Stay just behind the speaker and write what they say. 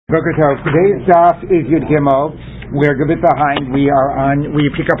Boker Tov. Today's daf is Yud Gimel. We're a bit behind. We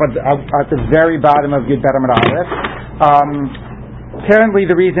pick up at the very bottom of Yud Bet Amud Aleph. Apparently,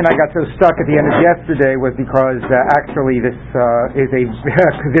 the reason I got so stuck at the end of yesterday was because actually this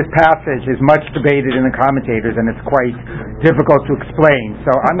passage is much debated in the commentators, and it's quite difficult to explain.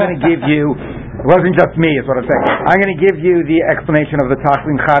 So I'm going to give you. It wasn't just me, is what I'm saying. I'm going to give you the explanation of the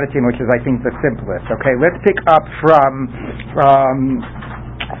Tachlin Chadatin, which is, I think, the simplest. Okay, let's pick up from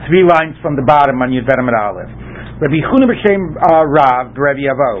 3 lines from the bottom on Yud Bet Amud Aleph. Rabbi Chuna b'shem Rav b'Rebbe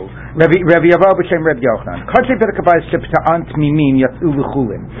Yavo. Rabbi Yavo b'shem Rebbe Yochanan. Kachay bet HaKabayis shepta'ant mimim yatzu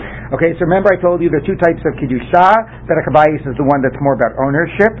l'chulin. Okay, so remember I told you there are 2 types of Kedusha. Bet HaKabayis is the one that's more about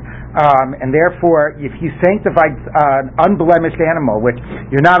ownership. And therefore, if you sanctified an unblemished animal, which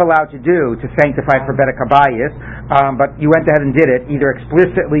you're not allowed to do to sanctify for Bet HaKabayis, but you went ahead and did it, either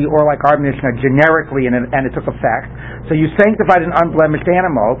explicitly or like our Mishnah, generically, and it took effect. So you sanctified an unblemished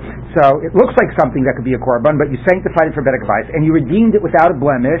animal, so it looks like something that could be a korban, but you sanctified it for Bet HaKabayis, and you redeemed it without a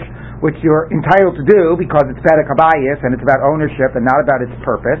blemish, which you're entitled to do because it's Bet HaKabayis, and it's about ownership and not about its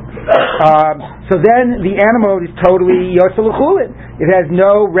purpose. So then the animal is totally Yosel L'Chulin. It has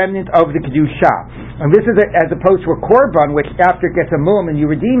no remnant of the Kedusha. And this is as opposed to a korban, which after it gets a mum and you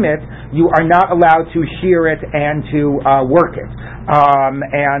redeem it, you are not allowed to shear it and to work it,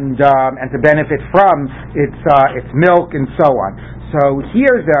 and to benefit from its milk and so on. So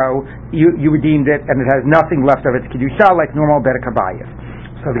here, though, you redeemed it and it has nothing left of its Kedusha like normal Bet HaKabayis.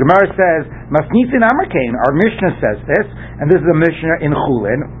 So the Gemara says, Masnisin Amarkain, our Mishnah says this, and this is a Mishnah in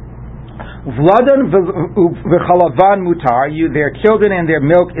Chulin. Vladan v'chalavan mutar, their children and their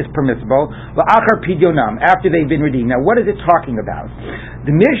milk is permissible. V'achar pidyonam, after they've been redeemed. Now, what is it talking about?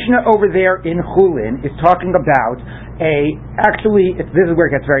 The Mishnah over there in Chulin is talking about this is where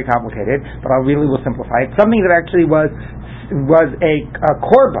it gets very complicated, but I really will simplify it. Something that actually was a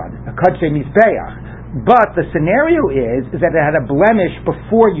korban, a kadshe mizbeach. But the scenario is that it had a blemish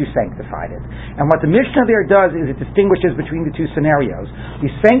before you sanctified it. And what the Mishnah there does is it distinguishes between the 2 scenarios.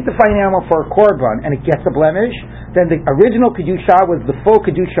 You sanctify an animal for a korban and it gets a blemish, then the original Kedusha was the full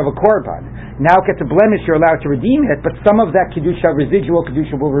Kedusha of a korban. Now it gets a blemish, you're allowed to redeem it, but some of that Kedusha, residual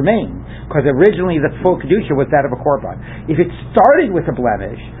Kedusha, will remain. Because originally the full Kedusha was that of a korban. If it started with a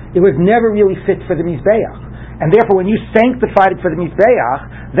blemish, it was never really fit for the Mizbeach. And therefore, when you sanctified it for the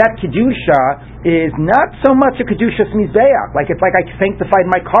Mizbeach, that Kedusha is not so much a Kedusha Mizbeach. It's like I sanctified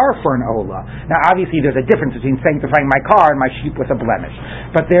my car for an Ola. Now, obviously, there's a difference between sanctifying my car and my sheep with a blemish.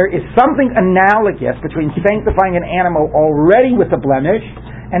 But there is something analogous between sanctifying an animal already with a blemish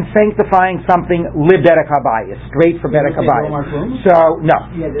and sanctifying something li Bet HaKabayis, straight for Bet HaKabayis. So, no.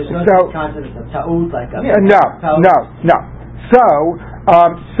 Yeah, there's no concept of ta'ud like a... No.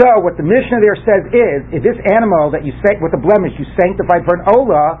 So what the Mishnah there says is, if this animal that you with a blemish you sanctified for an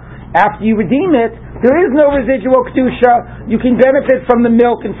Ola, after you redeem it, there is no residual Kedusha. You can benefit from the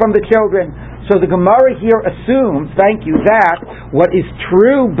milk and from the children. So the Gemara here assumes, that what is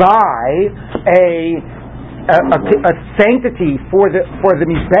true by a sanctity for the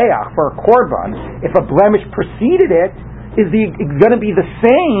Mizbeach, for a korban, if a blemish preceded it, is going to be the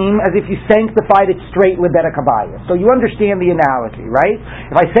same as if you sanctified it straight with Bet HaKabayis. So you understand the analogy, right?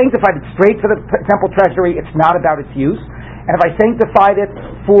 If I sanctified it straight for the temple treasury, it's not about its use. And if I sanctified it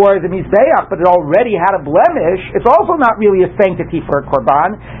for the Mizbeach, but it already had a blemish, it's also not really a sanctity for a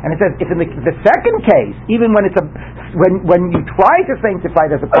korban. And it says, if in the second case, even when when you try to sanctify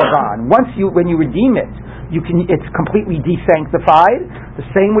it as a korban, when you redeem it, it's completely desanctified. The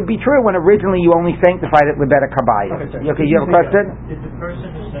same would be true when originally you only sanctified it with Bet HaKabayis. Okay, you have a question? Did the person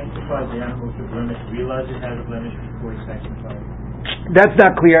who sanctified the animal with a blemish realize it had a blemish before he sanctified it? That's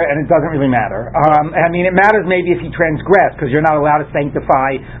not clear, and it doesn't really matter. It matters maybe if he transgressed, because you're not allowed to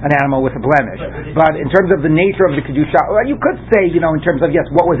sanctify an animal with a blemish. But in terms of the nature of the Kedusha, you could say, in terms of, yes,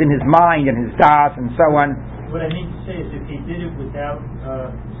 what was in his mind and his das and so on. What I mean to say is if he did it without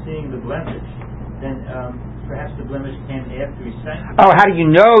seeing the blemish, then perhaps the blemish came after he sanctified. Oh, how do you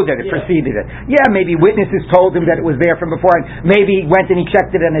know that it preceded it? Yeah, maybe witnesses told him that it was there from before, and maybe he went and he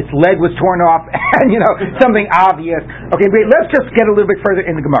checked it and its leg was torn off, and something obvious. Okay, wait, let's just get a little bit further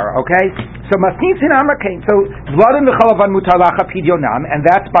in the Gemara, okay? So Masnisin Amar came, so Vladan v'chalavan mutalacha pidyonam, and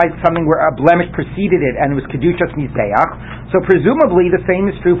that's by something where a blemish preceded it, and it was Kedushas Mizbeach. So presumably the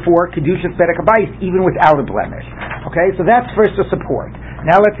same is true for Kedushas Bet HaKabayis, even without a blemish. Okay, so that's first a support.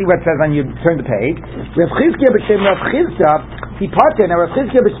 Now let's see what it says on you turn the page. Rav Chizkiah b'shem Rav Chizda Tipater. Now Rav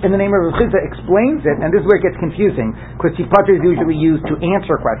Chizkiah in the name of Rav Chizda explains it, and this is where it gets confusing because Tipater is usually used to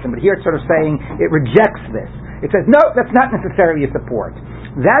answer a question, but here it's sort of saying it rejects this. It says, no, that's not necessarily a support.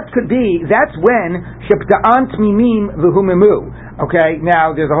 That's when shepta'an tmimim v'humimu. Okay,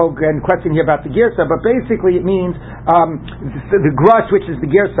 now there's a whole question here about the girsa, but basically it means the grush, which is the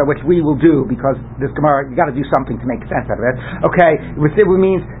girsa, which we will do because this Gemara, you got to do something to make sense out of it. Okay, which it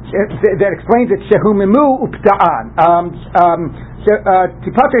means that explains it shehumimu upta'an.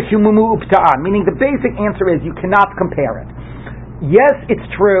 Tipater shumumu upta'an, meaning the basic answer is you cannot compare it. Yes, it's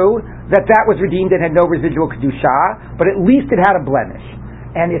true that was redeemed and had no residual kedusha, but at least it had a blemish.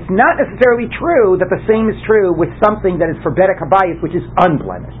 And it's not necessarily true that the same is true with something that is for Bedek Habayis, which is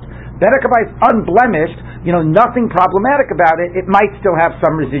unblemished. Bedek Habayis unblemished, nothing problematic about it. It might still have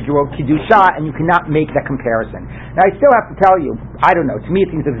some residual Kiddusha, and you cannot make that comparison. Now, I still have to tell you, I don't know, to me it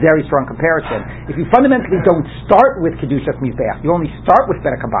seems a very strong comparison. If you fundamentally don't start with Kedushas Mizbeach, you only start with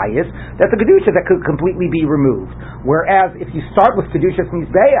Bedek Habayis, that's a Kedusha that could completely be removed. Whereas, if you start with Kedushas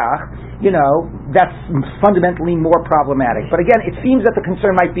Mizbeach, that's fundamentally more problematic. But again, it seems that the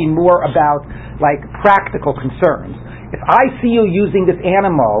concern might be more about, practical concerns. If I see you using this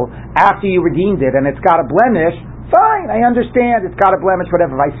animal after you redeemed it and it's got a blemish, fine, I understand, it's got a blemish,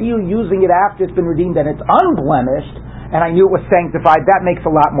 whatever. If I see you using it after it's been redeemed and it's unblemished, and I knew it was sanctified, that makes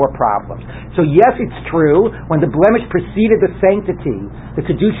a lot more problems. So yes, it's true, when the blemish preceded the sanctity, the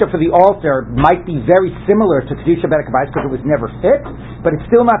Kedusha for the altar might be very similar to Kedusha Bedek Habayis because it was never fixed, but it's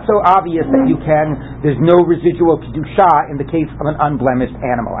still not so obvious that there's no residual Kedusha in the case of an unblemished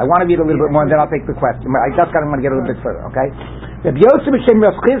animal. I want to read a little bit more and then I'll take the question. I just want to get a little bit further, okay? Rabbi Yosef B'Shem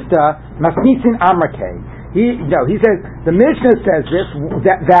Rav Chisda Masnisin Amrakei. He says, the Mishnah says this,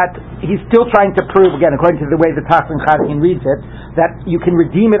 that he's still trying to prove, again, according to the way the Tafsir Chazkin reads it, that you can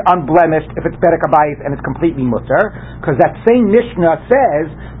redeem it unblemished if it's Bedek Habayis and it's completely mutter, because that same Mishnah says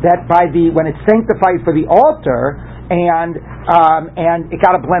that when it's sanctified for the altar, and it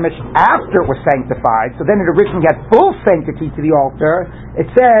got a blemish after it was sanctified, so then it originally had full sanctity to the altar, it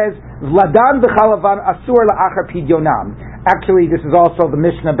says, Vladan v'chalavan asur la'achar pidyonam. Actually, this is also the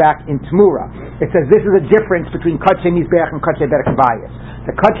Mishnah back in Tmura. It says this is a difference between Kadshe Mizbeach and Kadshe Bedek Habayis.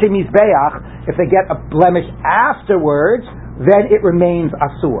 The Kadshe Mizbeach, if they get a blemish afterwards, then it remains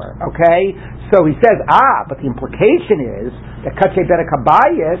asur. Okay? So he says, but the implication is that Kadshe Bedek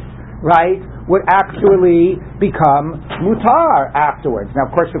Habayis, right, would actually become mutar afterwards. Now,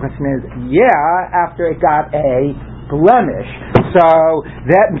 of course, the question is, after it got a blemish. So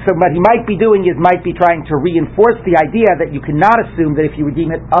what he might be doing is trying to reinforce the idea that you cannot assume that if you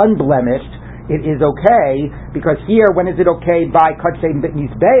redeem it unblemished, it is okay, because here, when is it okay by Kadshe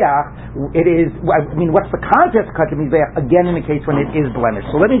Mizbeach? It is, what's the context of Kadshe Mizbeach? Again, in the case when it is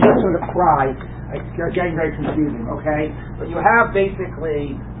blemished. So let me just sort of try. It's getting very confusing, okay? But you have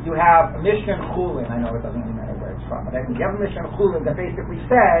a Mishnah in Chulin. I know it doesn't really matter where it's from, but you have a Mishnah in Chulin that basically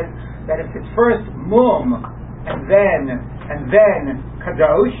says that if it's first mum, and then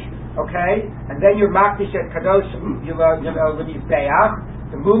kadosh, okay, and then you're makdish at kadosh, l'mizbeach.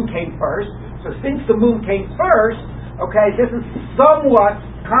 The moon came first, so since the moon came first, okay, this is somewhat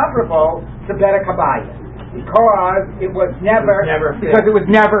comparable to Bedek Habayis because it was never fit.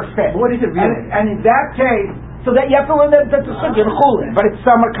 What is it really? And in that case, so that you have to learn that's a sugya in Chulin, but it's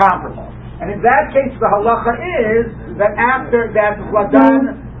somewhat comparable. And in that case, the halacha is that after that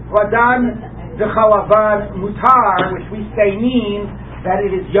Vladan the chalavan mutar, which we say means that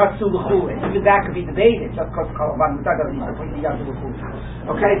it is yatsu l'chulin. Even that could be debated, just because chalavan mutar doesn't mean completely yatsu l'chulin.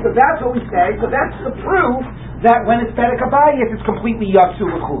 Okay, so that's what we say. So that's the proof that when it's Bedek Habayis, it's completely yatsu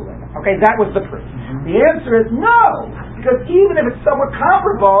l'chulin. Okay, that was the proof. Mm-hmm. The answer is no, because even if it's somewhat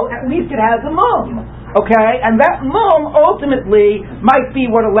comparable, at least it has a mum. Okay, and that mum ultimately might be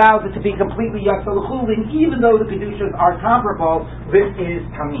what allows it to be completely yatsu l'chulin, even though the kedushas are comparable. This is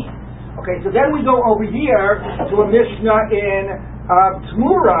tamim. Okay, so then we go over here to a Mishnah in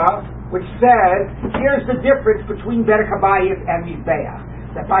Tmura, which says, here's the difference between Bedek Habayis and Mizbeach.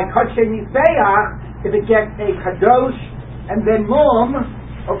 That by Kadshe Mizbeach, if it gets a Kadosh and then Mum,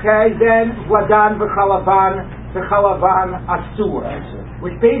 okay, then Vladan v'chalavan asur.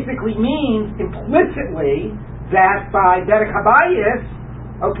 Which basically means, implicitly, that by Bedek Habayis,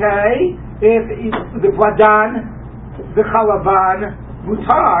 okay, if the Vladan v'chalavan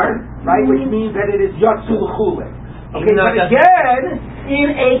mutar, right, which means that it is yatsu l'chulin. Okay, but again, in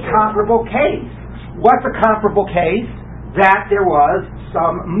a comparable case. What's a comparable case? That there was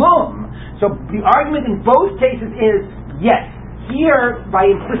some mum. So the argument in both cases is, yes, here by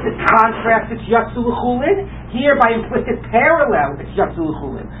implicit contrast it's yatsu l'chulin, here by implicit parallel it's yatsu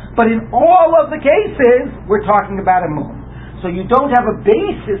l'chulin. But in all of the cases, we're talking about a mum. So you don't have a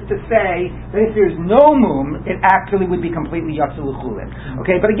basis to say that if there's no mum, it actually would be completely yatsu l'chulin.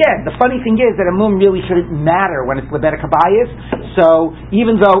 Okay, but again, the funny thing is that a mum really shouldn't matter when it's lebedek habayis. So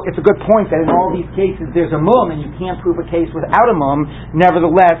even though it's a good point that in all these cases there's a mum and you can't prove a case without a mum,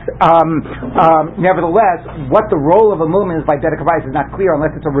 nevertheless, what the role of a mum is by bedek habayis is not clear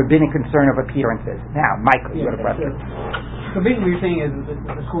unless it's a rabbinic concern of appearances. Now, Michael, you got a question. So basically, what you're saying is the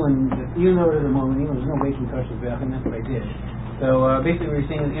school, even though there's a moment, there's no way to touch the back, and that's what I did. So basically, what you're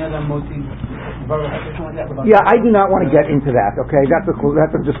saying is, yeah, I do not want to get into that. Okay, that's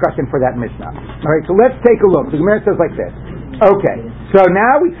a discussion for that Mishnah. All right, so let's take a look. The Gemara says like this. Okay, so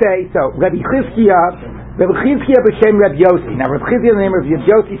now we say Rabbi Chizkiah b'shem Reb Yossi. Now Reb Chizkiah, the name of Reb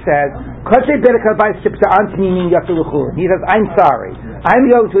Yossi, says, he says, I'm sorry. I'm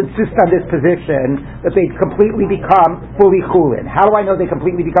going to insist on this position that they completely become fully chulin. How do I know they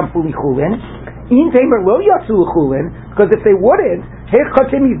completely become fully chulin? Because if they wouldn't,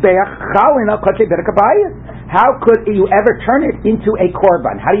 how could you ever turn it into a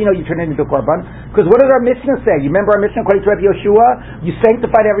korban? How do you know you turn it into a korban? Because what does our Mishnah say? You remember our Mishnah according to Rabbi Yoshua? You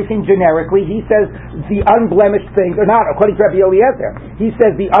sanctified everything generically. He says the unblemished things, or not, according to Rabbi Eliezer. He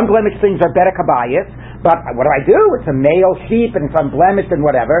says the unblemished things are bedek habayis. But what do? It's a male sheep and it's unblemished and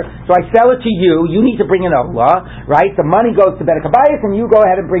whatever. So I sell it to you. You need to bring an olah, right? The money goes to bedek habayis and you go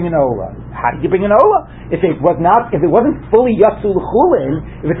ahead and bring an olah. How did you bring an olah? If it wasn't fully yatsu l'chulin,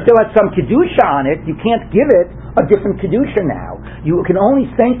 if it still had some kedusha on it, you can't give it a different kedusha now. You can only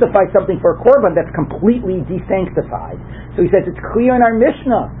sanctify something for a korban that's completely desanctified. So he says it's clear in our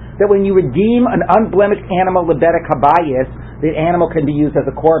Mishnah that when you redeem an unblemished animal lebedek habayis, the animal can be used as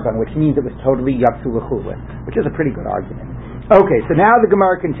a korban, which means it was totally yatsu l'chulin, which is a pretty good argument. Okay, so now the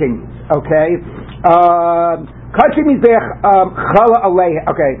Gemara continues. Okay, kachi mizbech chala alei.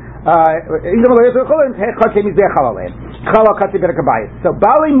 Okay, so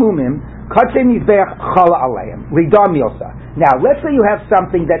bali mumim kachi mizbech chala aleim lidam milsa. Now, let's say you have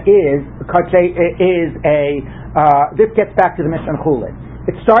something that is this gets back to the Mishnah Chulin.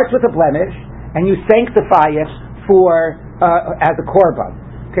 It starts with a blemish, and you sanctify it for as a korban.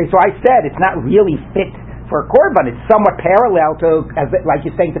 Okay, so I said it's not really fit for a korban. It's somewhat parallel to like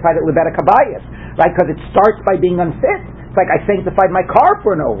you sanctified it lebedek habayis, right? Because it starts by being unfit. It's like I sanctified my car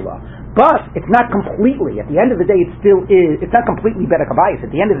for an olah, but it's not completely. At the end of the day, it still is. It's not completely bedek habayis.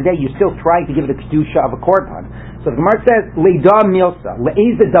 At the end of the day, you're still trying to give it the kedusha of a korban. So the Gemara says leida milsa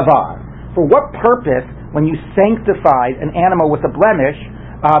leiza davar. For what purpose, when you sanctified an animal with a blemish,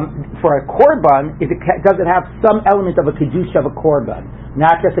 for a korban, does it have some element of a kedusha of a korban,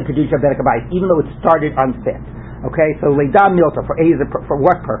 not just a kedusha of bedek habayis, even though it started unfit? Okay, so leida milsa for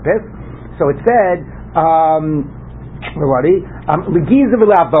what purpose? So it said legiza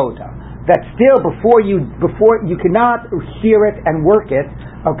v'lavoda, that still before you cannot shear it and work it.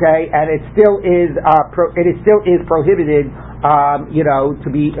 Okay, and it still is prohibited. To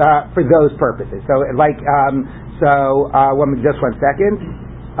be for those purposes. So just 1 second.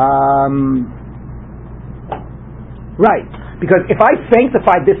 Right, because if I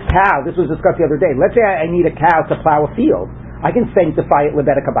sanctified this cow, this was discussed the other day. Let's say I need a cow to plow a field. I can sanctify it with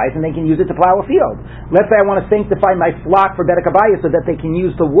bedek habayis, and they can use it to plow a field. Let's say I want to sanctify my flock for bedek habayis so that they can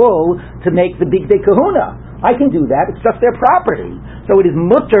use the wool to make the big day kahuna. I can do that. It's just their property. So it is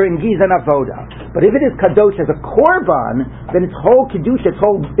mutter in gizan avoda. But if it is kadosh as a korban, then its whole kedusha,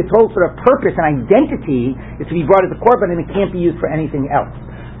 its whole sort of purpose and identity is to be brought as a korban, and it can't be used for anything else.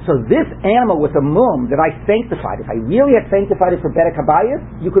 So this animal with a mum that I sanctified, if I really had sanctified it for bedek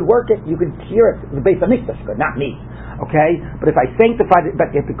habayis, you could work it, you could shear it. The Beis Hamikdash could, not me. Okay? But if I sanctified it,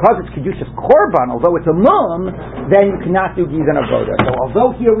 because it's kedushas korban, although it's a mum, then you cannot do gizan avoda. So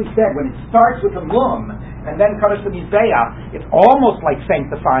although here we said when it starts with a mum and then comes to mizbeach, it's almost like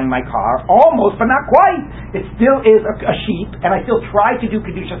sanctifying my car, almost, but not quite. It still is a sheep, and I still try to do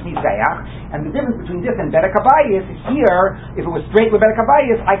kedushas mizbeach. And the difference between this and bedek habayis is here, if it was straight with bedek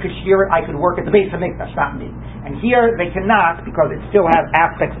habayis, I could shear it, I could work at the Beis Hamikdash, not me. And here they cannot because it still has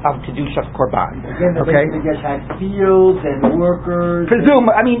aspects of kedushas korban. Again, the Beis Hamikdash had fields and workers.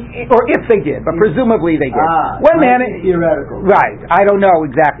 Or if they did, but presumably they did. Theoretical. Right, I don't know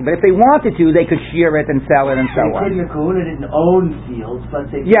exactly, but if they wanted to, they could shear it and sell it and so on. The Kahuna didn't own fields, let's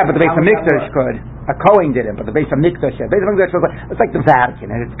say. Yeah, but the Beis Hamikdash could. A Kohen didn't, but the Beis Hamikdash did. Beis Hamikdash was it's like the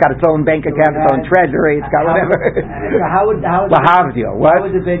Vatican, and it's got its own bank account, its own treasury, it's got whatever. How would the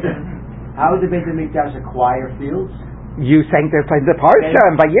Beis Hamikdash acquire fields? You sanctify the parsha,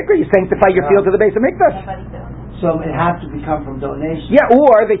 and by Yikra you sanctify your field to the Beis Hamikdash. So it has to become from donations. Yeah,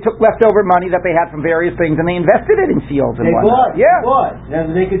 or they took leftover money that they had from various things and they invested it in fields and whatnot. They bought.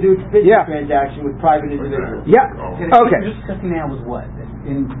 Then they could do a business transaction with private individuals. Yeah. Okay. Discussing now was what?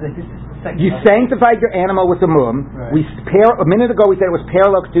 You sanctified your animal with a mum. Right. A minute ago we said it was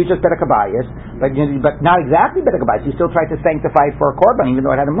parallel to just bedekabayis, but not exactly bedekabayis. You still tried to sanctify it for a korban, even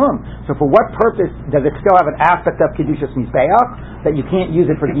though it had a mum. So for what purpose does it still have an aspect of kedushas mizbeach that you can't use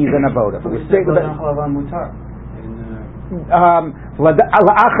it for giza and avoda?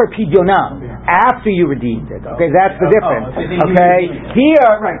 After you redeemed it. Okay, that's the difference. Okay,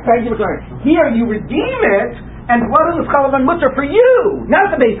 here, right, thank you for clarity. Here you redeem it, and blood is chalav mutter for you,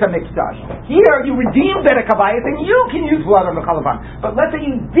 not the Beis HaMikdash. Here you redeem bedek habayis, and you can use blood on the chalavan. But let's say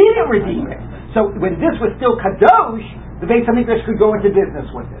you didn't redeem it. So when this was still kadosh, the Beis HaMikdash could go into business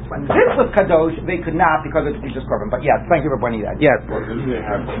with this. When this was kadosh, they could not because it's just korban. But yes, thank you for pointing that. Yes. Well, didn't they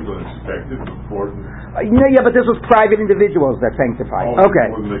have people inspected before? Yeah, but this was private individuals that sanctified. Okay.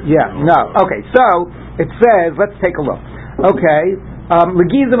 Yeah. No. Okay. So it says, let's take a look. Okay.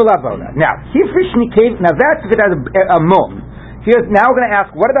 Legiza v'lavoda. Now, now that's if it has a mum. Here's now we're going to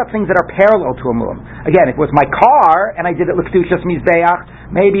ask, what about things that are parallel to a mum? Again, if it was my car and I did it l'kedushas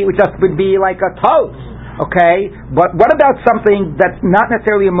mizbeach, maybe it would be like a toast. Okay, but what about something that's not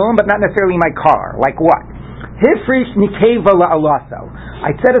necessarily a mum, but not necessarily my car? Like what? Hifrish nikeva la'alaso.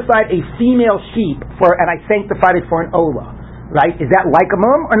 I set aside a female sheep and I sanctified it for an ola. Right? Is that like a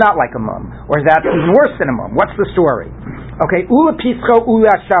mum or not like a mum? Or is that even worse than a mum? What's the story? Okay, ula pischo,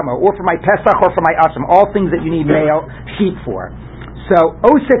 ula shama, or for my pesach or for my asham, all things that you need male sheep for. So,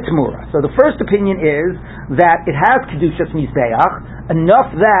 oset tmura. So the first opinion is that it has kedushas mizbeach,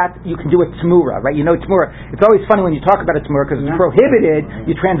 enough that you can do a tmura, right? You know tmura. It's always funny when you talk about a tmura because it's prohibited,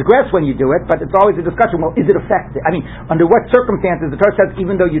 you transgress when you do it, but it's always a discussion, well, is it effective? I mean, under what circumstances? The Torah says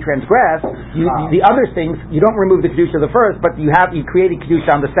even though you transgress, the other things, you don't remove the kedusha of the first, but you created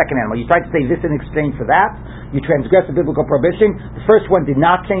kedusha on the second animal. You tried to say this in exchange for that, you transgress the biblical prohibition. The first one did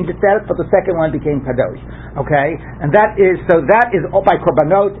not change its status, but the second one became kadosh. Okay? And that is all by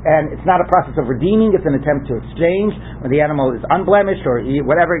korbanot, and it's not a process of redeeming, it's an attempt to exchange when the animal is unblemished or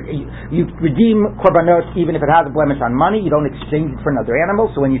whatever. You redeem korbanot even if it has a blemish on money, you don't exchange it for another animal.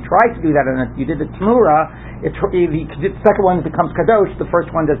 So when you try to do that and you did the tmura, the second one becomes kadosh, the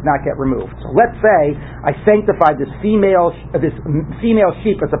first one does not get removed. So let's say I sanctified this female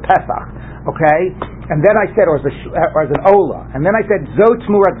sheep as a pesach, okay? And then I said, or as an ola, and then I said zo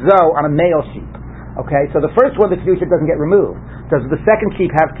tmurat zo on a male sheep. Okay, so the first one, the kedusha doesn't get removed. Does the second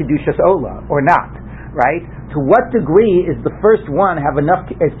sheep have kedushas ola or not? Right? To what degree is the first one have enough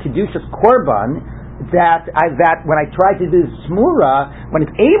as kedushas korban that when I try to do smura, when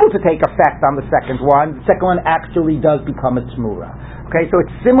it's able to take effect on the second one actually does become a smura. Okay, so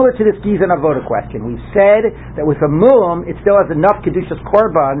it's similar to this giza and avoda question. We've said that with a mum, it still has enough kedushas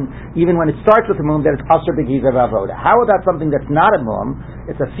korban, even when it starts with a mum, that it's asur begiza v'avoda. How about something that's not a mum?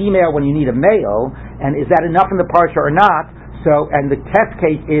 It's a female when you need a male, and is that enough in the parsha or not? So, and the test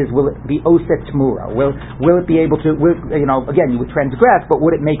case is, will it be oset tmura? Will it be able to? Again, you would transgress, but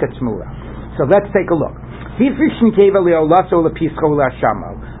would it make a tmura? So let's take a look.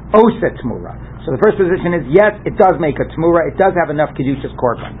 Oset tmura. So the first position is, yes, it does make a tmura. It does have enough kedushas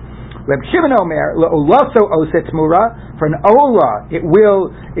korban. Reb Shimon Omer, Olaso oset tmura. For an ola, it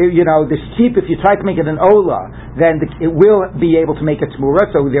will, the sheep, if you try to make it an ola, then it will be able to make a tmura.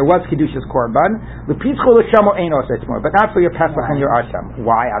 So there was kedushas korban. L'pischol l'shamo ein oset tmura, but not for your pesach and your asham.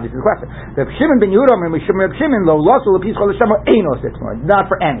 Why? Obviously the question. Reb Shimon ben Yehuda Omer, Reb Shimon, lo laso l'pischol l'shamo ein oset tmura. Not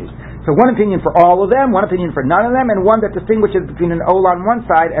for any. So one opinion for all of them, one opinion for none of them, and one that distinguishes between an ola on one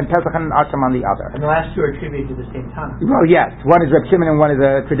side and pesach and an asham on the other. And the last two are attributed to the same Tana. Well, yes. One is Reb Shimon and one is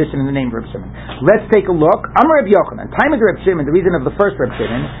a tradition in the name of Reb Shimon. Let's take a look. Amar Reb Yochanan. Time of Reb Shimon, the reason of the first Reb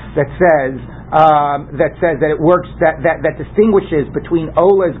Shimon, that says that it works, that distinguishes between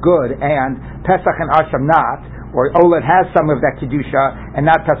ola is good and pesach and asham not, or ola has some of that kedusha and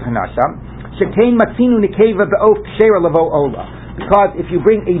not pesach and asham. Shekein matzinu nikeva be'of kshera lavo ola. Because if you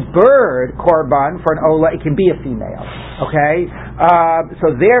bring a bird korban for an ola, it can be a female. Okay,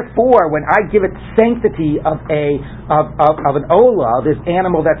 so therefore, when I give it sanctity of an ola, this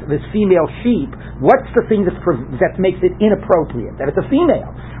animal, this female sheep, what's the thing that makes it inappropriate? That it's a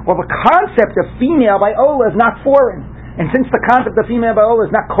female. Well, the concept of female by ola is not foreign. And since the concept of female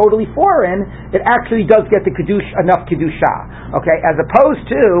ba'ola is not totally foreign, it actually does get the enough kedusha. Okay, as opposed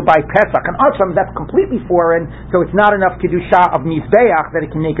to by Pesach and Asham, that's completely foreign, so it's not enough kedusha of mizbeach that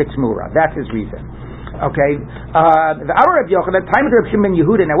it can make a tmura. That's his reason. Okay, the other Rabbi Yochanan, time of Rabbi Shimon ben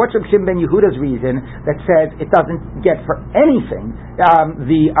Yehuda. Now, what's Rabbi Shimon ben Yehuda's reason that says it doesn't get for anything?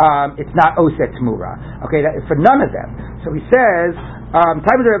 It's not oset tmura. Okay, for none of them. So he says,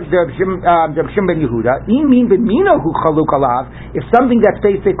 time of Rabbi Shimon ben Yehuda. If something that's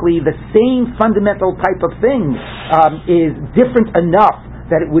basically the same fundamental type of thing is different enough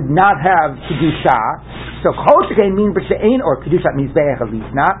that it would not have kedusha, so kol shekain min b'she'ein, or kedusha mizbeach at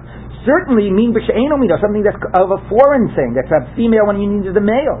least not. Certainly mean b'she'ein omino, something that's of a foreign thing, that's a female when you needed a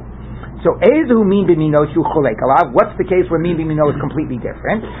male. So ezu mean b'mino shu cholek alav. What's the case where mean b'mino is completely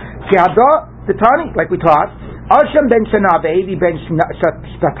different? Ki'ada t'tani, like we taught. Asham ben shana ve'evi ben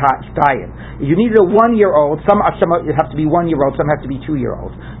shtayim. You needed a 1-year-old. Some asham have to be 1-year-old. Some have to be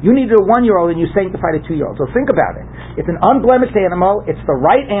 2-year-olds. You needed a 1-year-old and you sanctified a 2-year-old. So think about it. It's an unblemished animal. It's the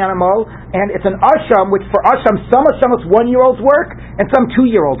right animal, and it's an asham. Which for asham, some ashamos 1-year-olds work and some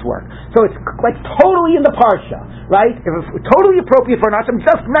 2-year-olds work. So it's like totally in the parsha, right? If it's totally appropriate for an asham,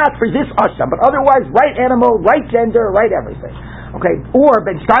 just not for this asham, but otherwise right animal, right gender, right everything. Okay, or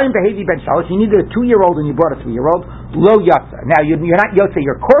ben shtayim behevi ben shalosh. You needed a 2-year-old and you brought a 3-year-old. Lo yatsa. Now you're not yotze,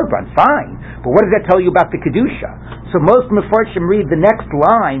 you're korban, fine. But what does that tell you about the kedusha? So most mefarshim read the next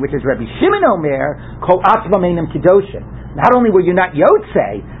line, which is Rabbi Shimon Omer kol atzma meinim kedoshim. Not only were you not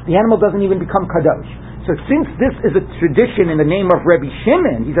yotze, the animal doesn't even become kadosh. So since this is a tradition in the name of Rabbi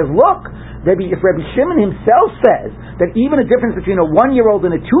Shimon, he says, look, if Rabbi Shimon himself says that even a difference between a 1-year-old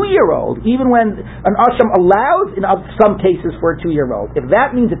and a 2-year-old, even when an asham allows in some cases for a 2-year-old, if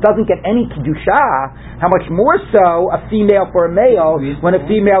that means it doesn't get any kedusha, how much more so a female for a male when a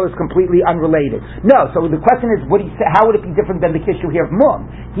female is completely unrelated? No, so the question is, how would it be different than the issue here of mum?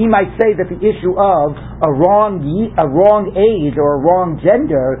 He might say that the issue of a wrong age or a wrong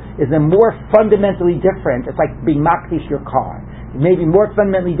gender is a more fundamentally different. It's like being makdish your car. It may be more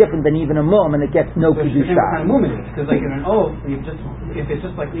fundamentally different than even a mum, and it gets no kedusha. What kind of mum it is? Because like in an oath, if it's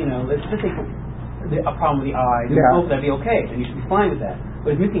just like, let's just take a problem with the eye, an oath, that'd be okay, and you should be fine with that.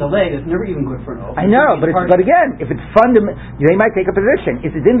 But it's missing a leg, it's never even good for an oath. I know, but again, if it's fundamental, they might take a position.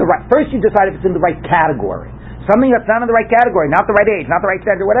 Is it in the right? First, you decide if it's in the right category. Something that's not in the right category, not the right age, not the right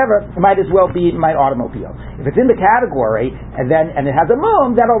gender, whatever, it might as well be in my automobile. If it's in the category and it has a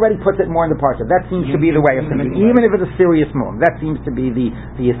mum, that already puts it more in the parsha. That seems to be the way of thinking. Even if it's a serious mum, that seems to be the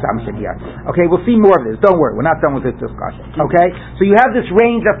assumption here. Okay, we'll see more of this. Don't worry, we're not done with this discussion. Okay, so you have this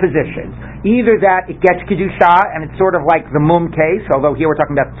range of positions. Either that it gets kedusha and it's sort of like the mum case, although here we're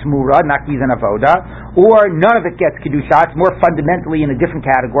talking about tmura, not giz and avoda, or none of it gets kedusha. It's more fundamentally in a different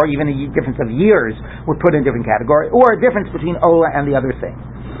category. Even a difference of years would put in a different category, or a difference between ola and the other thing.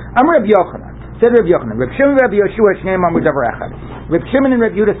 Amar Rabbi Yochanan. Said Rabbi Yochanan. Rabbi Shimon and Rabbi Yoshua shneim amru davar echad. Rabbi Shimon and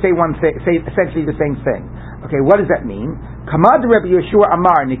Rabbi Yehuda say essentially the same thing. Okay, what does that mean? Kamad Rabbi Yoshua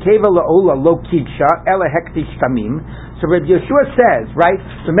amar nikeva laola lo kidsha ela hektish tamim. So Rabbi Yoshua says, right?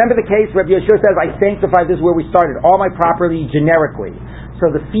 Remember the case? Rabbi Yoshua says, I sanctify, this is where we started, all my property generically. So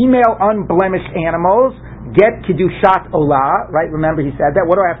the female unblemished animals get kedushat olah, right? Remember he said that.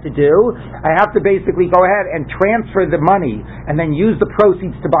 What do I have to do? I have to basically go ahead and transfer the money and then use the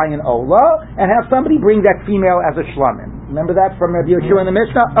proceeds to buy an olah and have somebody bring that female as a shlamim. Remember that from Rabbi Yoshua in the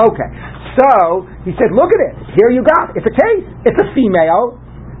Mishnah? Okay. So he said, look at it. Here you got it. It's a case. It's a female,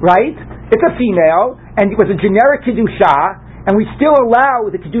 right? It's a female, and it was a generic kedusha, and we still allow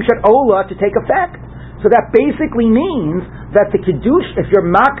the kedushat olah to take effect. So that basically means that the kedusha, if you're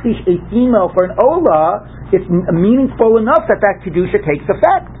makdish a female for an olah, it's meaningful enough that kedusha takes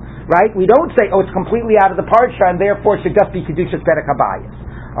effect, right? We don't say, it's completely out of the parsha and therefore should just be kedushas perek habayis.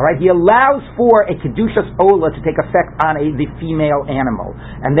 All right, he allows for a kedushas olah to take effect on the female animal,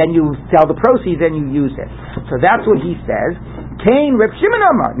 and then you sell the proceeds and you use it. So that's what he says. Kain Reb Shimon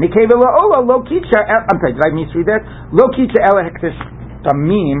Amar Nikeva laolah lo kitcha. I'm sorry, did I misread that? Lo kitcha ela hektish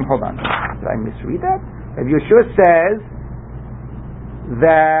tamim. Hold on, did I misread that? Rabbi Yeshua says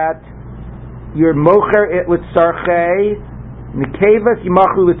that your mocher it with sarchei nikevas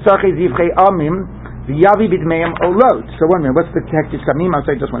yimachu with sarchei zivchei amim. V'yavi b'dmeim olot. So 1 minute. What's the hektish tamim? I'm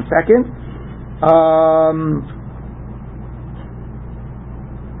sorry, just 1 second.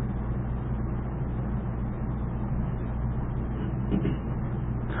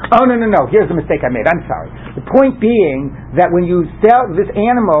 Oh, no. Here's the mistake I made. I'm sorry. The point being that when you sell this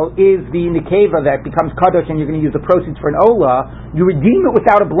animal is the nekeva that becomes kadosh and you're going to use the proceeds for an olah, you redeem it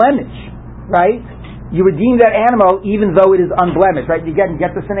without a blemish, right? You redeem that animal even though it is unblemished, right? You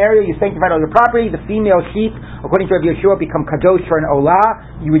get the scenario, you sanctify all your property, the female sheep, according to Rabbi Yeshua, become kadosh for an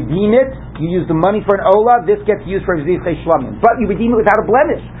olah, you redeem it, you use the money for an olah, this gets used for zivchei shlamim. But you redeem it without a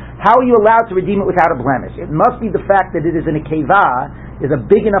blemish. how are you allowed to redeem it without a blemish? It must be the fact that it is in a keva is a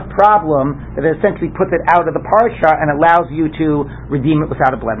big enough problem that it essentially puts it out of the parsha and allows you to redeem it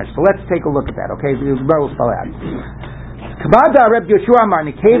without a blemish. So let's take a look at that, okay? We'll spell out. Reb Yoshua Amar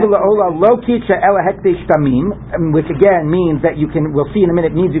Nekeva La'ola Lo Kitcha Ela Hekdesh Tamim, which again means that you can, we'll see in a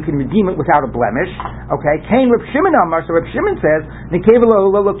minute, means you can redeem it without a blemish. Okay, Kain Reb Shimon Amar, so Reb Shimon says Nekeva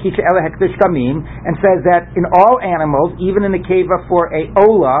La'ola Lo Kitcha Ela Hekdesh Tamim, and says that in all animals, even in the keva for a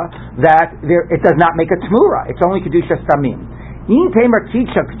ola, that it does not make a tmura. It's only Kedushas Tamim. If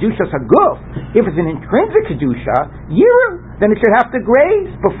it's an intrinsic kedusha, then it should have to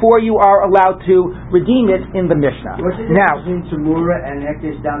graze before you are allowed to redeem it in the Mishnah. What's the difference between Tamura and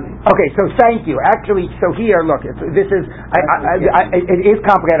Hekdesh Damim? Okay, so thank you. Actually, so here, look, it is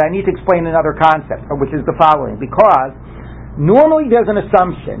complicated. I need to explain another concept, which is the following. Because normally there's an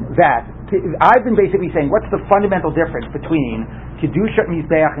assumption that, I've been basically saying, what's the fundamental difference between Kedusha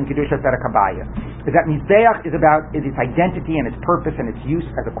Mizbeach and Kedusha Tzedek Habayis? Is that Mizbeach is about its identity and its purpose and its use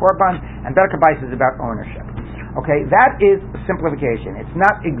as a korban, and Tzedek Habayis is about ownership. Okay, that is simplification. It's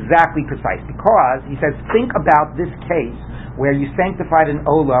not exactly precise, because he says, think about this case where you sanctified an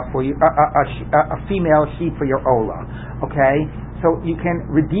ola for you, a female sheep for your ola. Okay, so you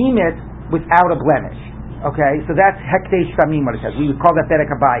can redeem it without a blemish. Okay, so that's Hekdesh Tamim, what it says. We would call that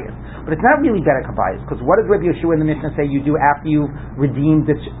Tzedek Habayis. But it's not really Tzedek Habayis, because what does Rabbi Yeshua in the Mishnah say you do after you've redeemed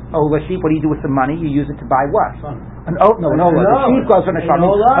the ola sheep? What do you do with the money? You use it to buy what? An ola. The sheep goes on a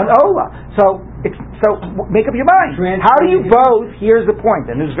shamim. An ola. So make up your mind. How do you both, here's the point,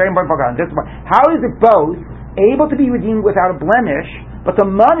 and this is very important, how is it both able to be redeemed without a blemish, but the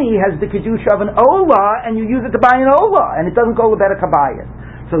money has the kedusha of an ola, and you use it to buy an ola, and it doesn't go with Tzedek Habayis?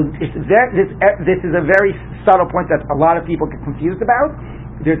 So this is a very subtle point that a lot of people get confused about.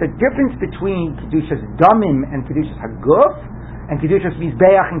 There's a difference between Kedushas Damim and Kedushas Haguf, and Kedushas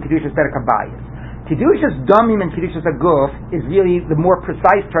Mizbeach and Kedushas Tzedek Habayis. Kedushas Damim and Kedushas Haguf is really the more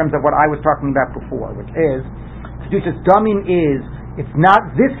precise terms of what I was talking about before, which is, Kedushas Damim is, it's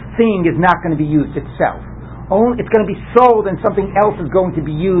not, this thing is not going to be used itself. It's going to be sold and something else is going to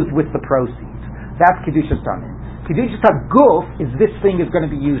be used with the proceeds. That's Kedushas Damim. Kedushas Haguf is this thing is going to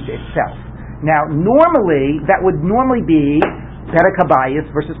be used itself. Now, normally, that would normally be Tzedek Habayis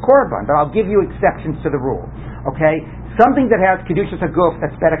versus Korban, but I'll give you exceptions to the rule. Okay? Something that has Kedushas Haguf,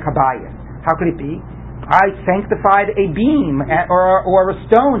 that's Tzedek Habayis. How could it be? I sanctified a beam or a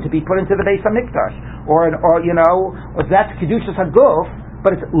stone to be put into the Beis HaMikdash. Or that's Kedushas Haguf,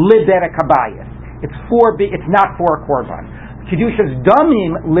 but it's Tzedek Habayis. It's not for a Korban. Kedushas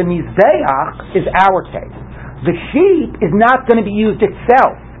Damim Lemizbeach is our case. The sheep is not going to be used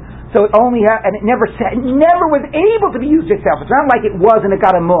itself, so it only and it never was able to be used itself. It's not like it was and it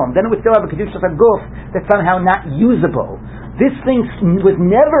got a mum. Then it would still have a kedushas haguf that's somehow not usable. This thing was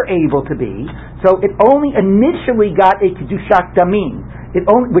never able to be, so it only initially got a kedushas damim.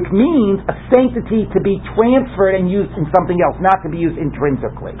 Which means a sanctity to be transferred and used in something else, not to be used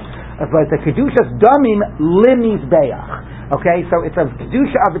intrinsically. But the kedushas damim limizbeach. Okay, so it's a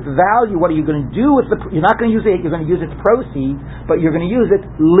kedusha of its value. What are you going to do with you're not going to use it, you're going to use its proceeds, but you're going to use it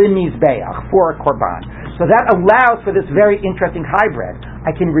limizbeach, for a korban. So that allows for this very interesting hybrid.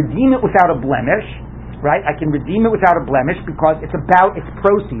 I can redeem it without a blemish, right? I can redeem it without a blemish because it's about its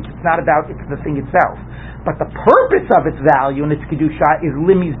proceeds. It's not about the thing itself. But the purpose of its value and its kedusha is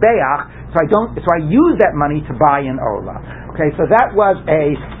limizbeach, so I use that money to buy an ola. Okay, so that was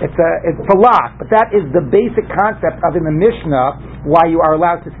it's a lot, but that is the basic concept of in the Mishnah why you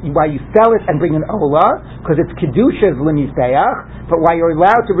sell it and bring an ola, because its kedusha is limizbeach, but why you're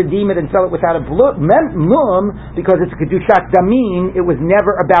allowed to redeem it and sell it without a mum, because it's kedushat damim. It was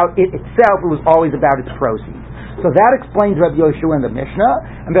never about it itself; it was always about its proceeds. So that explains Rabbi Yoshua in the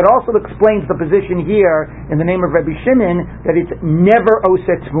Mishnah, and that also explains the position here in the name of Rabbi Shimon that it's never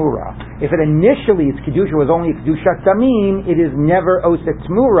oset tmura. If it initially its kedusha was only a kedushat damim, it is never oset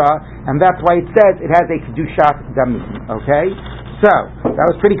tmura, and that's why it says it has a kedushat damim. Okay, so that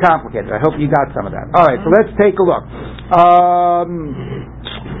was pretty complicated. I hope you got some of that. All right, so let's take a look.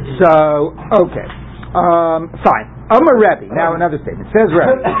 Fine. Amar Rebbe. Now another statement. It says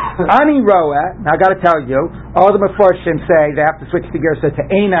Rebbe. Ani roeh. Now I got to tell you, all the Mefarshim say they have to switch the gersa to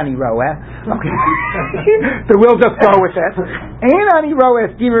Ein Ani roeh. Okay. So we'll just go with it. Ein Ani roeh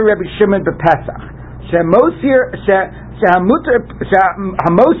Estiva Rebbe Shimon bePesach. Hamosir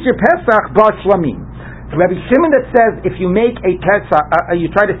Pesach Bar Shlamim. Rabbi Shimon that says if you make a Pesach, you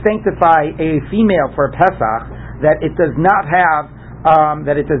try to sanctify a female for a Pesach, that it does not have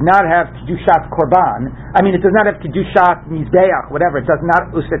kedushat korban. I mean, it does not have kedushat mizbeach, whatever. It does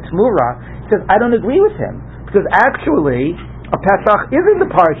not uset tmura. He says, I don't agree with him, because actually, a Pesach is in the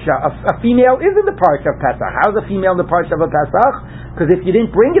parsha. A female is in the parsha of Pesach. How's a female in the parsha of a Pesach? Because if you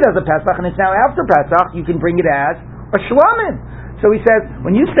didn't bring it as a Pesach and it's now after Pesach, you can bring it as a Shlamim. So he says,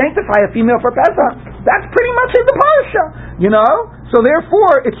 when you sanctify a female for Pesach, that's pretty much in the parsha, So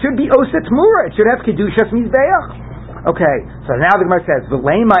therefore, it should be Oset Mura. It should have Kedushas Mizbeach. Okay, so now the Gemara says,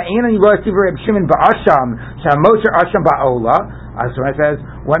 "V'leima ainani lo yasiv Reb Shimon ba'asham shamosher asham ba'ola." So it says,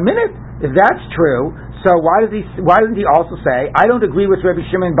 1 minute. If that's true, so why doesn't he also say, I don't agree with Rabbi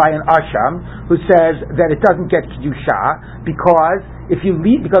Shimon by an asham who says that it doesn't get kedusha because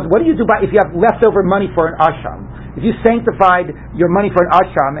what do you do if you have leftover money for an asham? If you sanctified your money for an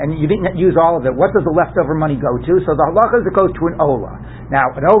asham and you didn't use all of it, what does the leftover money go to? So the halacha is it goes to an ola.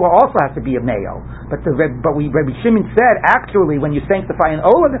 Now, an ola also has to be a male, but Rabbi Shimon said actually when you sanctify an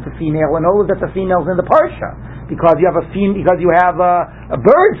ola that's a female, an ola that's a female is in the parsha because you have birds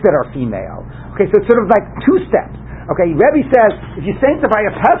that are female. Okay, so it's sort of like two steps. Okay, Rebbe says if you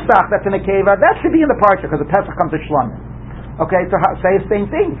sanctify a Pesach that's in a keva, that should be in the parsha because the Pesach comes to Shlamim. Okay, so say the same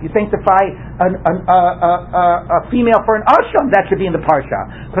thing. If you sanctify a female for an asham, that should be in the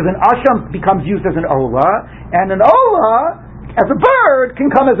parsha because an asham becomes used as an ola, and an ola as a bird can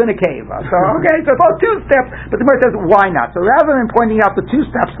come as in a keva. So so it's all two steps, but the Gemara says why not? So rather than pointing out the two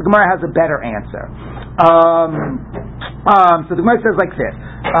steps, the Gemara has a better answer. So the Gemara says like this.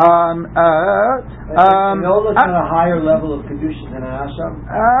 An ola's on a higher level of kedusha than an asham.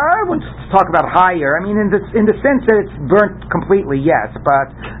 I wouldn't talk about higher. I mean, in the sense that it's burnt completely, yes,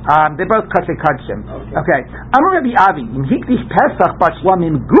 but they're both kasher kudshim. Okay. Amar Rabbi Avi, in hikdish Pesach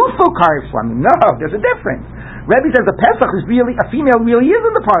b'shlamim gufo karev shlamim. No, there's a difference. Rebbe says the Pesach is really a female really is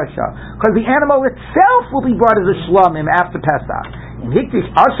in the parsha because the animal itself will be brought as a shlamim after Pesach. In hikdish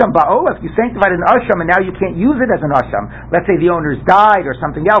asham ba'ola, if you sanctified an asham and now you can't use it as an asham, let's say the owner's died or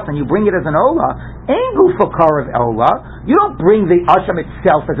something else, and you bring it as an ola, ein gufa karev ola. You don't bring the asham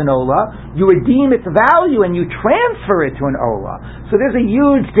itself as an ola. You redeem its value and you transfer it to an ola. So there's a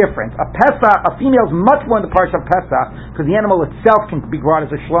huge difference. A female is much more in the parsha of Pesach because the animal itself can be brought as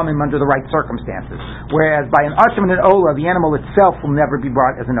a shlamim under the right circumstances. Whereas by an asham and an ola, the animal itself will never be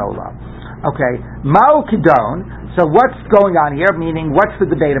brought as an ola. Okay, Ma'u Kidon. So what's going on here? Meaning, what's the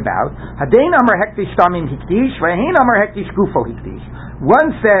debate about? Hadein Amar Hektish Tamim Hikdish, Ve'hein Amar Hektish Gufo Hikdish.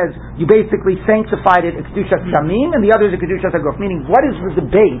 One says you basically sanctified it Kedushas Tamim, and the other is a Kedushas Haguf. Meaning, what is the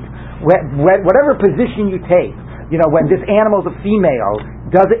debate? Whatever position you take, when this animal is a female,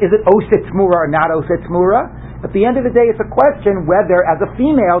 is it Oset Tzmura or not Oset Tzmura? At the end of the day, it's a question whether, as a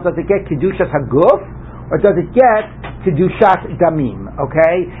female, does it get Kedushas Haguf, or does it get Kedushat Damim?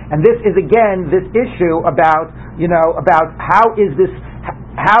 Okay, and this is again this issue about how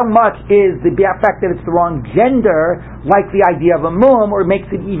much is the fact that it's the wrong gender, like the idea of a mum, or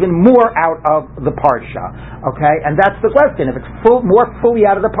makes it even more out of the parsha. Okay, and that's the question. If it's more fully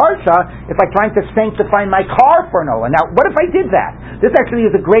out of the parsha, if I'm trying to sanctify my car for an ola. Now, what if I did that? This actually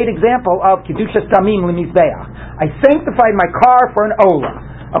is a great example of Kedushas Damim Lemizbeach. I sanctified my car for an ola.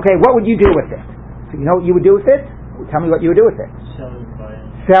 Okay, what would you do with it? So you know what you would do with it? Tell me what you would do with it.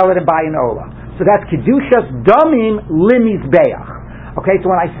 Sell it and buy an ola. So that's Kedushas Damim Lemizbeach. Okay, so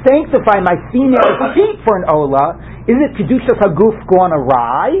when I sanctify my female feet for an ola, is it Kedushas Haguf gone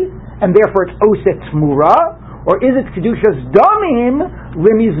awry, and therefore it's Oset Tzmura? Or is it Kedushas Damim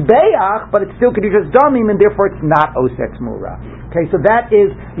Lemizbeach, but it's still Kedushas Damim, and therefore it's not Oset Tzmura? Okay, so that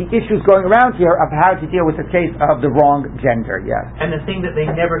is the issues going around here of how to deal with the case of the wrong gender, yes. And the thing that they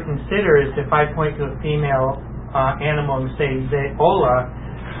never consider is if I point to a female animal and say, Ola,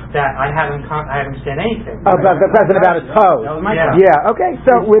 that I haven't said anything. About the present about its toes. Yeah. Okay.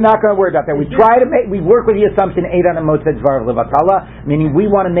 So we're not going to worry about that. We work with the assumption Eidan Motzed Dvar Levatala, meaning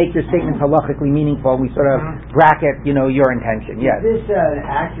we want to make your statements halachically meaningful. We sort of bracket, your intention. Yes. Is this an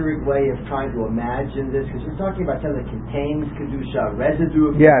accurate way of trying to imagine this? Because we're talking about something that contains kedusha,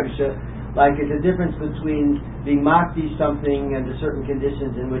 residue of kedusha. Like, it's a difference between being makdish something under certain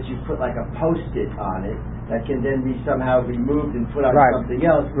conditions in which you put like a post-it on it that can then be somehow removed and put on something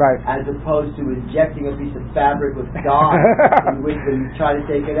else, as opposed to injecting a piece of fabric with dye in which when you try to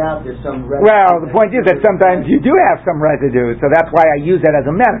take it out, there's some residue. Well, the point is that sometimes you do have some residue, so that's why I use that as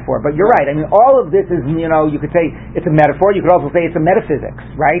a metaphor. But you're right. I mean, all of this is, you could say it's a metaphor. You could also say it's a metaphysics,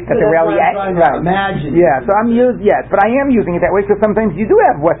 right? That they're really imagine. Yeah. So but I am using it that way because sometimes you do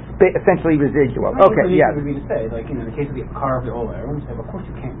have what's essentially residual. Okay. Yeah. Would be to say, like, in the case of the car of the Ola, everyone said, of course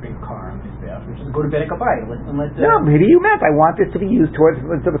you can't bring a car on this day. Just go to bed and go buy it. No, maybe you meant I want this to be used towards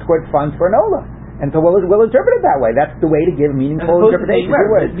funds for an ola. And so we'll interpret it that way. That's the way to give meaningful interpretation.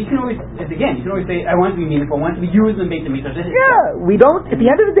 You can always say, I want it to be meaningful, I want it to be used in Beit HaMikdash. Yeah, we don't, at the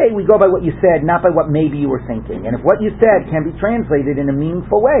end of the day, we go by what you said, not by what maybe you were thinking. And if what you said can be translated in a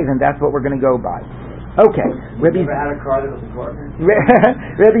meaningful way, then that's what we're going to go by. Okay. Rabbi never had a car that was a Korban?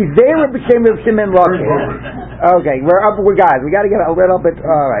 Rabbi Zera b'Shem Reb Shimon Lakish. Okay, we're guys. We got to get a little bit.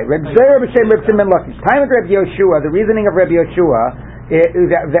 All right. Rabbi Zera b'Shem Reb Shimon Lakish. Time of Rabbi Yoshua. The reasoning of Rabbi Yoshua.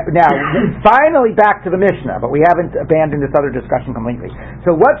 Now, finally back to the Mishnah, but we haven't abandoned this other discussion completely.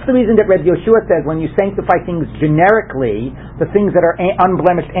 So what's the reason that Rabbi Yoshua says when you sanctify things generically, the things that are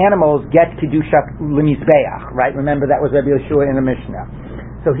unblemished animals get Kedushat L'Mizbeach, right? Remember that was Rabbi Yoshua in the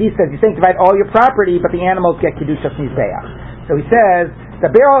Mishnah. So he says you sanctify all your property, but the animals get Kedushat L'Mizbeach. So he says, so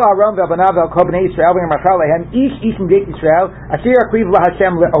as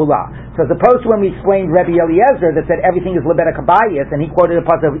opposed to when we explained Rabbi Eliezer that said everything is lebedek habayis, and he quoted a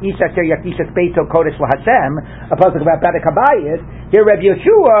pasuk of Ish Asher Yakdish Beito Kodesh LaHashem, a pasuk about bedek habayis. Here Rabbi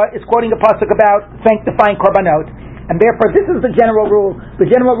Yeshua is quoting a pasuk about sanctifying korbanot, and therefore this is the general rule. The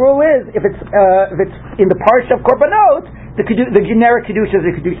general rule is if it's in the parsha of korbanot, the generic kedusha is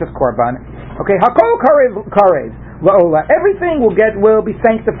the kedusha's korban. Okay, hakol kares. La'ola. Everything will be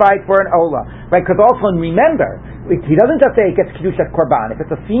sanctified for an ola, right? Because also, remember, he doesn't just say it gets kedushat korban. If it's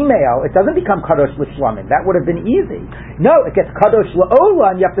a female, it doesn't become kadosh l'shlamim. That would have been easy. No, it gets kadosh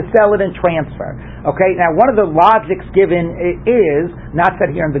la'ola, and you have to sell it and transfer. Okay. Now, one of the logics given is not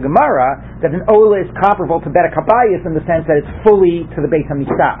said here in the Gemara that an ola is comparable to bedek habayis in the sense that it's fully to the Beit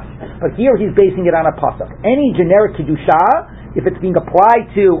HaMikdash. But here he's basing it on a pasuk. Any generic kedusha, if it's being applied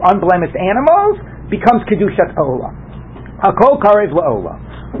to unblemished animals, becomes kedushat ola. Hakol kares la'ola.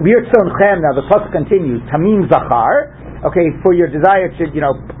 Virtzonchem. Now the pasuk continues. Tamim zachar. Okay, for your desire to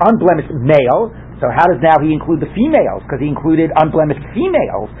unblemished male. So how does now he include the females? Because he included unblemished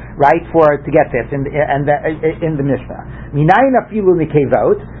females, right? To get this in the Mishnah. Minayin afilu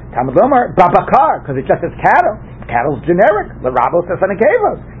nikevot. Talmud Lomar babakar, because it just says cattle. Cattle's generic. L'rabos says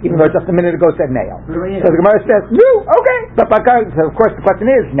nekevos, even though just a minute ago said male. So the Gemara says, no, okay, babakar. So of course the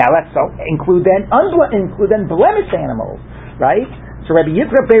question is, now let's include then blemished animals, right? So Rabbi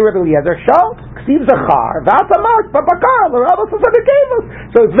Yitzchak Bey Rabbi Eliezer shal ksiv zachar v'atamat babakar l'rabos says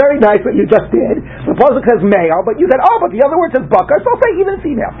nekevos. So it's very nice what you just did. The pasuk says male, but you said, but the other word says bakar, so I'll say even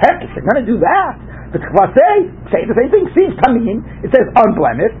female. Heck, if you're going to do that, but say the same thing. Seems tamim. It says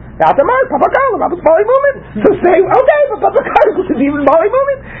unblemished. So say okay, but babakar is even bali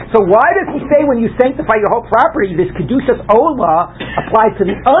mumin. So why does he say when you sanctify your whole property, this kedushas ola applies to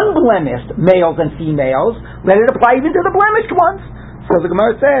the unblemished males and females? Let it apply even to the blemished ones. So the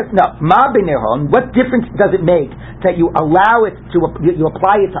Gemara says, no, ma b'nehon. What difference does it make that you allow it to you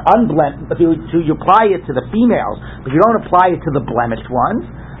apply it to you apply it to the females, but you don't apply it to the blemished ones?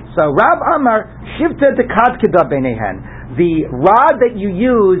 So Rab Amar Shivta Dekadkeda Benehen. The rod that you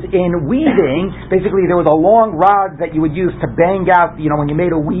use in weaving, basically there was a long rod that you would use to bang out, when you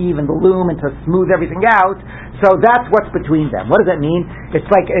made a weave and the loom and to smooth everything out. So that's what's between them. What does that mean? It's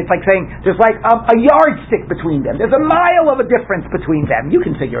like saying there's like a yardstick between them. There's a mile of a difference between them. You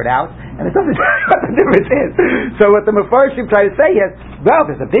can figure it out, and it doesn't tell you what the difference is. So what the Mefarshim try to say is, well,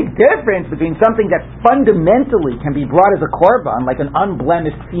 there's a big difference between something that fundamentally can be brought as a korban, like an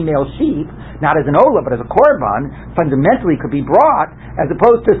unblemished female sheep, not as an ola, but as a korban, fundamentally could be brought, as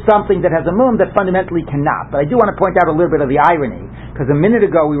opposed to something that has a mum that fundamentally cannot. But I do want to point out a little bit of the irony, because a minute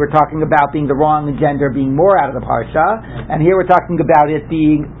ago we were talking about being the wrong gender, being more out of the parsha, and here we're talking about it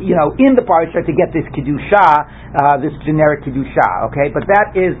being, in the parsha to get this kedusha, this generic kedusha. Okay, but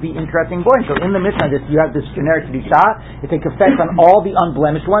that is the interesting point. So in the Mishnah, you have this generic kedusha. It takes effect on all the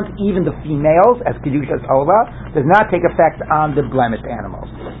unblemished ones, even the females, as kedushas ola. Does not take effect on the blemished animals.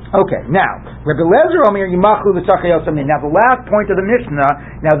 Okay, now Rabbi Eliezer Omer Yimachu v'Sachayosam. Now the last point of the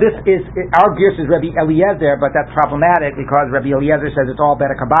Mishnah. Now this is our gears is Rabbi Eliezer, but that's problematic because Rabbi Eliezer says it's all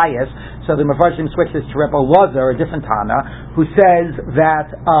bedek habayis. So the Mefarshim switches to Rabbi Elazar, a different Tana, who says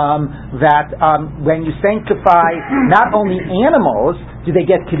that when you sanctify not only animals, do they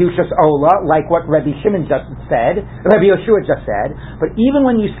get kedushas ola, like what Rabbi Shimon just said, Rabbi Yoshua just said, but even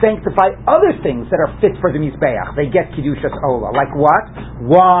when you sanctify other things that are fit for the mizbeach, they get kedushas ola, like what?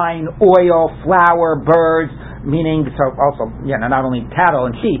 Wine, oil, flour, birds. Meaning, so also, not only cattle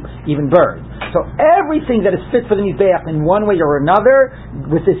and sheep, even birds. So everything that is fit for the mizbeach in one way or another,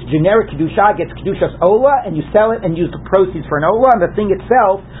 with this generic kedusha, gets kedushas ola, and you sell it and use the proceeds for an ola, and the thing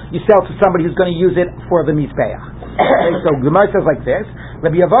itself, you sell to somebody who's going to use it for the mizbeach. Okay, so Gemara says like this: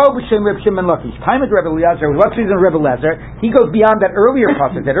 Rabbi Yavo b'shem Reb Shimon Lakish. Time is Rebbe Eliezer. Lakish is Rebbe Eliezer. He goes beyond that earlier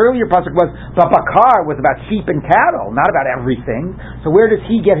pasuk. That earlier pasuk was Babakar, was about sheep and cattle, not about everything. So where does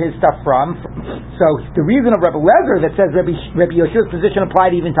he get his stuff from? So the reason of Rebbe Eliezer that says Rabbi Yoshua's position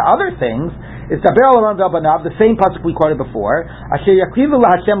applied even to other things is Daber Olam Banav, the same pasuk we quoted before. Asher Yakrivu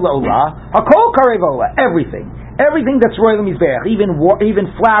LaHashem LaOlah Hakol Karev Olah, everything that's royal mizbeach, even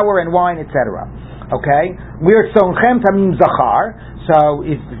flour and wine, etc. Okay, we're Sonchem Tamim Zachar, so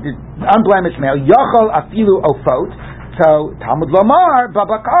it's unblemished male. Yachol Afilu Ofot. So Talmud Lomar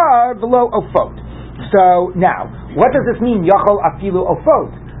Babakar below Ofot. So now, what does this mean? Yachol Afilu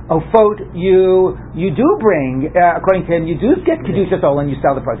Ofot. Ofot, you do bring, according to him, you do get Kedushas Olah and you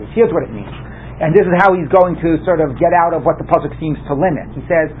sell the produce. Here's what it means. And this is how he's going to sort of get out of what the pasuk seems to limit. He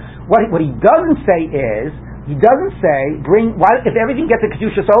says, what he doesn't say is, if everything gets a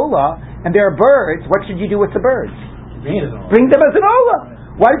Kedushas Olah and there are birds, what should you do with the birds? Bring them as an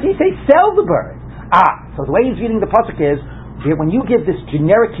Olah. Why did he say sell the bird? So the way he's reading the pasuk is, that when you give this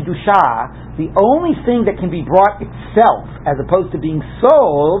generic Kedusha, the only thing that can be brought itself, as opposed to being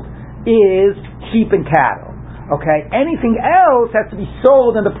sold, is sheep and cattle. Okay? Anything else has to be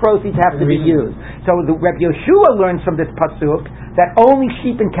sold and the proceeds have to be used. So the Reb Yoshua learns from this pasuk that only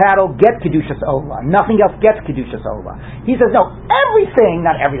sheep and cattle get Kedushas Olah. Nothing else gets Kedushas Olah. He says, no, everything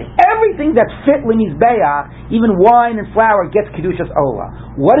that's fit l'mizbeach, even wine and flour, gets Kedushas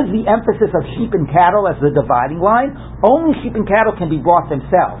Olah. What is the emphasis of sheep and cattle as the dividing line? Only sheep and cattle can be bought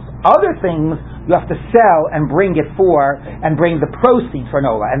themselves. Other things you have to sell and bring it for, and bring the proceeds for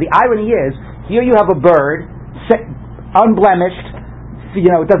an Olah. And the irony is, here you have a bird, unblemished, it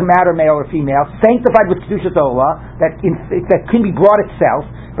doesn't matter male or female, sanctified with Kedushas Olah, that can be brought itself,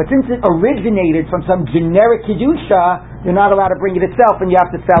 but since it originated from some generic Kedusha, you're not allowed to bring it itself, and you have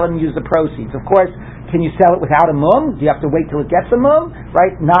to sell it and use the proceeds. Of course, can you sell it without a mum? Do you have to wait till it gets a mum?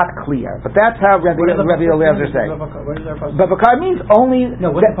 Right? Not clear. But that's how Rabbi Eliezer says. Babakar means only...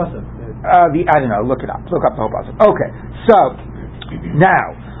 No, what's the pasuk? I don't know, look it up. Look up the whole pasuk. Okay, so,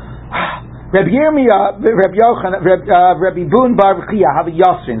 now... Rabbi Yirmiyah, Rabbi Yochanan, Rabbi Bun Bar Chia have a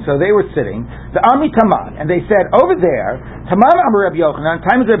Yosrin. So they were sitting. The Ami Taman, and they said over there, Taman Amar Rabbi Yochanan,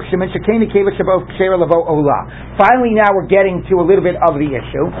 time is Rabbi Shimon, Shekeni Keva Shabov Kshera Lavo Olah. Finally, now we're getting to a little bit of the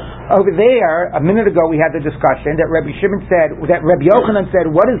issue. Over there, a minute ago, we had the discussion that Rabbi Shimon said, that Rabbi Yochanan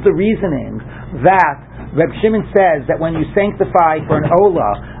said, what is the reasoning that Rabbi Shimon says that when you sanctify for an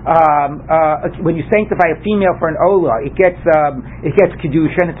Olah, when you sanctify a female for an Olah, it gets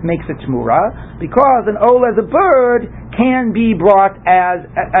Kedusha and it makes it Tmura, because an Olah as a bird can be brought as,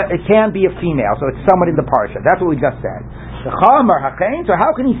 it can be a female, so it's somewhat in the Parsha. That's what we just said. So how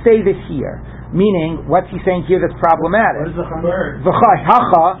can he say this here? Meaning, what's he saying here that's problematic? What is the bird?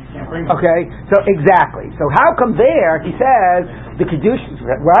 Okay, so exactly. So how come there he says the Kedusha,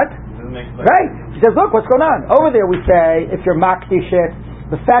 what? Right. He says, look, what's going on? Over there we say, if you're makdish it,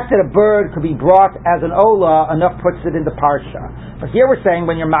 the fact that a bird could be brought as an Olah, enough puts it in the Parsha. But here we're saying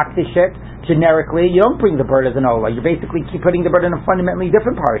when you're makdish it, generically, you don't bring the bird as an Olah. You basically keep putting the bird in a fundamentally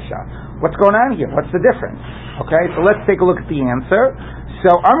different Parsha. What's going on here? What's the difference? Okay, so let's take a look at the answer.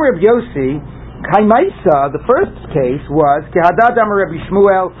 So, Amr Reb Yossi, Kaimaisa, the first case was Kehadad Amar Rabbi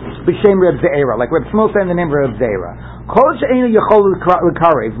Shmuel b'Shem Reb Zeira, like Reb Shmuel said in the name of Reb Zeira. Kol she'enu yachol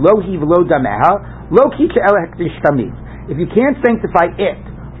l'karev lo hiv lo dameha lo ki she'el hektish tamid. If you can't sanctify it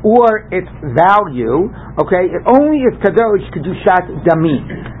or its value, okay, it only is kadosh kedushat damim.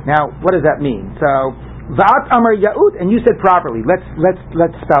 Now, what does that mean? So, Va'at Amar Ya'ut, and you said properly. Let's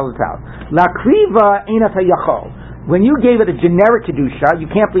spell it out. La kriva einat hayachol. When you gave it a generic Kedusha, you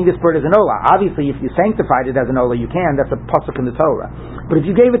can't bring this bird as an Olah. Obviously, if you sanctified it as an Olah, you can. That's a pasuk in the Torah. But if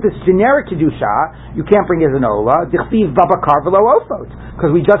you gave it this generic Kedusha, you can't bring it as an Olah. Dichtiv babakar v'lo ofot.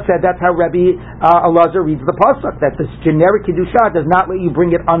 Because we just said that's how Rabbi Elazar reads the pasuk, that this generic Kedusha does not let you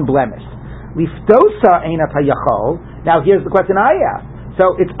bring it unblemished. Liftosa einat hayachol. Now here's the question I ask.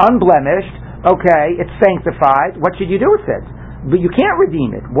 So it's unblemished, okay, it's sanctified. What should you do with it? But you can't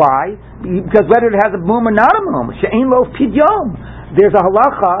redeem it. Why? Because whether it has a mum or not a mum, she'ein lo pidyom. There's a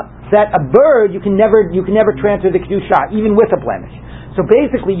halacha that a bird you can never transfer the kedusha even with a blemish. So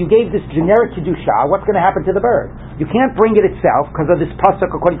basically, you gave this generic kedusha. What's going to happen to the bird? You can't bring it itself because of this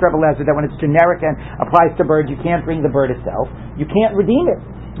pasuk according to Rebbe Eliezer that when it's generic and applies to birds, you can't bring the bird itself. You can't redeem it.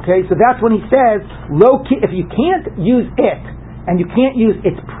 Okay, so that's when he says if you can't use it and you can't use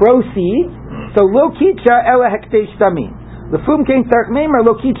its proceeds, so lo kitcha ela hektesh tamim. Okay,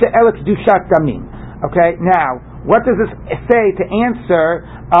 now, what does this say to answer,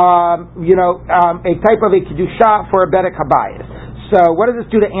 a type of a kedusha for a bedek habayis? So, what does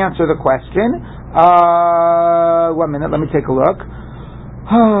this do to answer the question? 1 minute, let me take a look.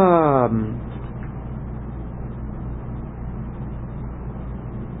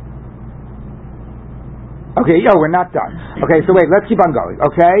 Okay, we're not done. Okay, so wait, let's keep on going.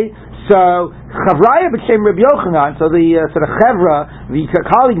 Okay, so Chavraya b'shem Rabbi Yochanan. So the Chevra, the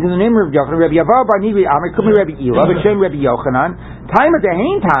colleagues in the name of Rabbi Yochanan, Rabbi Yavo bar Nigri Amar Kumi Rabbi Ila b'shem Rabbi Yochanan. Time of the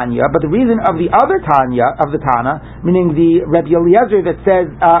Hain Tanya, but the reason of the other Tanya of the Tana, meaning the Rabbi Eliezer that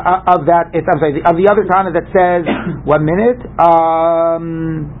says of that. Of the other Tana that says 1 minute.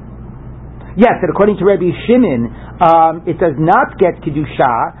 Yes, that according to Rabbi Shimon, it does not get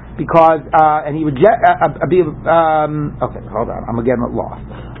Kedusha because, and he reject. Okay, hold on, I'm again lost.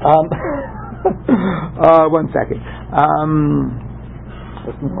 1 second.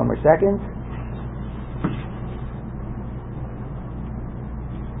 Just 1 more second.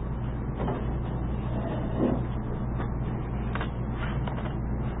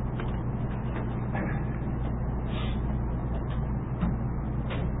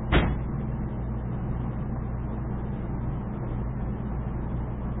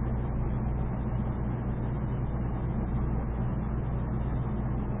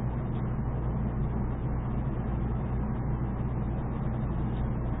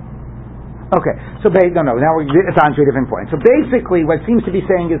 Okay, so now it's on to a different point. So basically, what it seems to be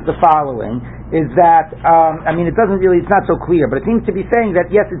saying is the following: is that it's not so clear, but it seems to be saying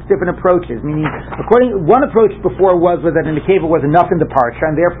that yes, it's different approaches. Meaning, one approach before was that in the keva was enough in the parsha,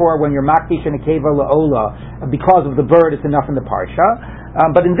 and therefore, when you're makdish in a keva la'ola, because of the bird, it's enough in the parsha.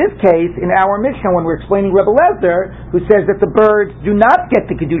 But in this case, in our Mishnah, when we're explaining Rebbe Lezer, who says that the birds do not get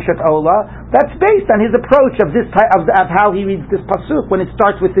the Kedushat Ola, that's based on his approach of this type of how he reads this pasuk when it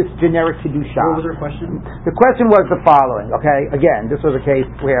starts with this generic Kedusha. What was your question? The question was the following. Okay, again, this was a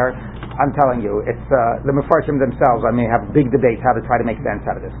case where I'm telling you, it's the Mefarshim themselves. I may have big debates how to try to make sense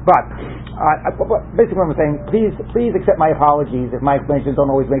out of this. But basically, what I'm saying, please accept my apologies if my explanations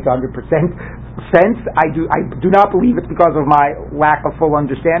don't always make 100% sense. I do not believe it's because of my lack of full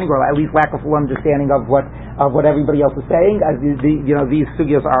understanding, or at least lack of full understanding of what everybody else is saying. As these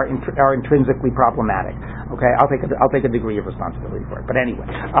sugyas are intrinsically problematic. Okay, I'll take a degree of responsibility for it. But anyway,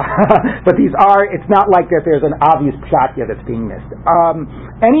 but these are. It's not like that. There's an obvious pshat here that's being missed.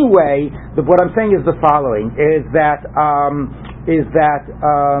 Anyway, what I'm saying is the following: is that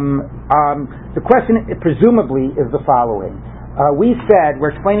the question presumably is the following. We said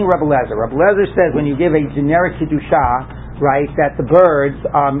we're explaining Rebbe Lezer. Rebbe Lezer says when you give a generic kedusha, right, that the birds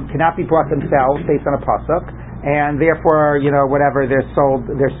cannot be brought themselves based on a pasuk, and therefore whatever they're sold,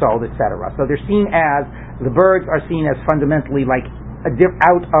 etc. So they're seen as the birds are seen as fundamentally like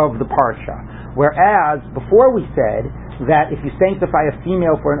out of the parsha. Whereas before we said that if you sanctify a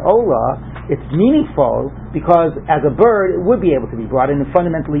female for an ola, it's meaningful because as a bird it would be able to be brought in and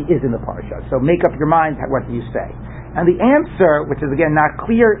fundamentally is in the parsha. So make up your mind, what do you say? And the answer, which is again not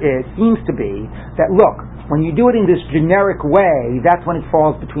clear, seems to be that look, when you do it in this generic way, that's when it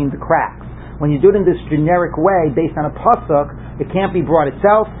falls between the cracks. When you do it in this generic way, based on a pasuk, it can't be brought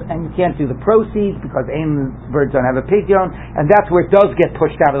itself, and you can't do the proceeds because birds don't have a pidyon, and that's where it does get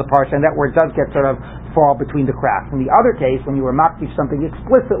pushed out of the parsha, and that's where it does get sort of fall between the cracks. In the other case, when you were makdish something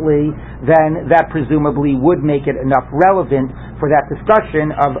explicitly, then that presumably would make it enough relevant for that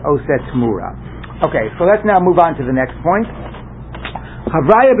discussion of Oset Tmura. Okay, so let's now move on to the next point.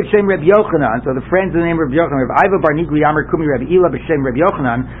 Havraya b'shem Rabbi Yochanan, so the friends of the name of Rabbi Yochanan, Rabbi Iva bar Nigri Amar Kumi Rabbi Ila b'shem Rabbi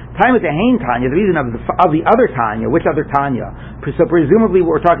Yochanan, time with the Hain Tanya, the reason of the other Tanya, which other Tanya? So presumably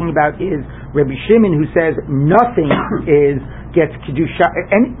what we're talking about is Rabbi Shimon, who says nothing gets Kedusha,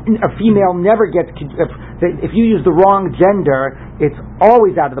 and a female never gets, if you use the wrong gender, it's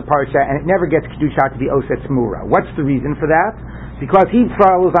always out of the parsha, and it never gets Kedusha to be Oset Smura. What's the reason for that? Because he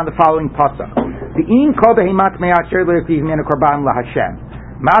follows on the following pasuk. The in kol behemat me'at sher lo yakriv mimenu korban laHashem.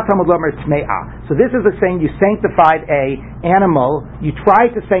 Ma'atamud lomer tme'ah. So this is a saying you sanctified a animal. You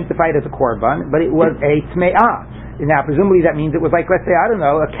tried to sanctify it as a korban, but it was a tme'ah. Now, presumably that means it was like, let's say, I don't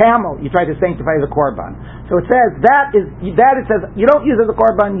know, a camel. You tried to sanctify as a korban. So it says it says you don't use it as a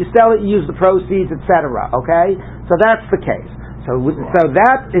korban. You sell it, you use the proceeds, etc. Okay, so that's the case. So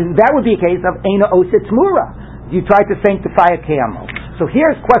that would be a case of eina oset tmura. You tried to sanctify a camel. So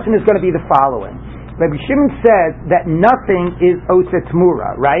here's question is going to be the following. Rabbi Shimon says that nothing is oset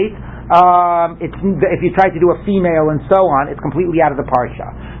tmura, right? If you try to do a female and so on, it's completely out of the parsha.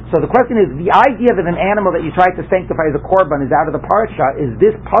 So the question is, the idea that an animal that you tried to sanctify as a korban is out of the parsha is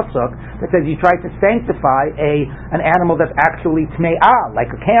this pasuk that says you tried to sanctify an animal that's actually tme'ah,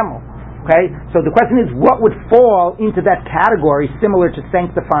 like a camel. Okay, so the question is, what would fall into that category similar to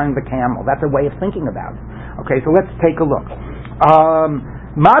sanctifying the camel? That's a way of thinking about it. Okay, so let's take a look.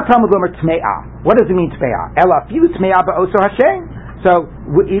 Ma Talmud Lomer Tme'ah. What does it mean Tme'ah? Ela fiu Tme'ah ba'oso Hashem. So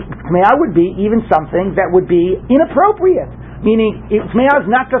Tmeah would be even something that would be inappropriate. Meaning, Tmeah is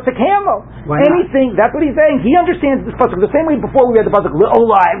not just a camel. Anything, that's what he's saying. He understands this pasuk the same way before we read the pasuk,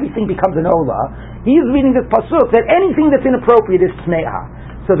 Ola, everything becomes an Ola. He's reading this pasuk that anything that's inappropriate is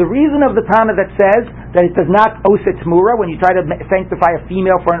Tmeah. So the reason of the Tana that says that it does not oset Tmura, when you try to sanctify a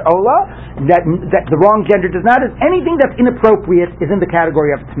female for an Ola, that the wrong gender does not, is anything that's inappropriate is in the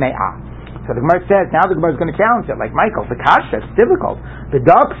category of Tmeah. So the Gemara says, now the Gemara is going to challenge it, like Michael, the kasha, it's difficult. The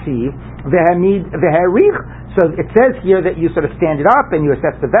doxiv, the herich. So it says here that you sort of stand it up and you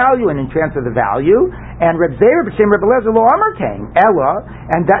assess the value and then transfer the value. And Reb Zeir b'shem Reb Eliezer lo amar kain ella,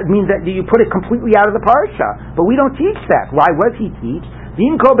 and that means that you put it completely out of the parsha. But we don't teach that. Why was he teach?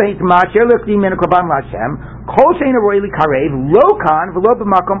 Din kol behit macher lechdim min korban lashem kol shein roili karev lo kan v'lo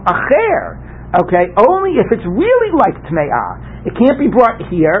b'makom acher. Okay, only if it's really like Tmeah. It can't be brought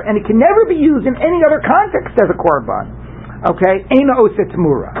here, and it can never be used in any other context as a korban. Okay, Eina Oset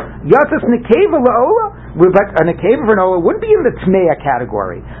Tmura. Yatas Nekeva La'ola, but a Nekeva for an Ola wouldn't be in the Tmeah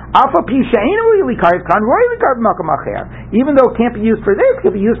category. Alpha Pisha Eina Really Karv Kan Royally Karv Makam Acher. Even though it can't be used for this, it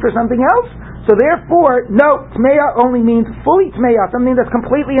could be used for something else. So therefore, no, Tmeah only means fully Tmeah, something that's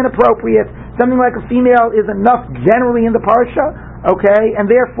completely inappropriate. Something like a female is enough generally in the parsha. Okay, and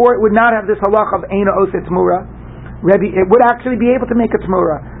therefore it would not have this halach of Eina Oset Tmura. It would actually be able to make a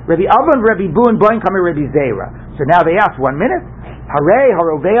Tmura. Rabbi Avon, Rabbi Bu, and Boin come Rabbi Zeira. So now they ask, 1 minute. Hare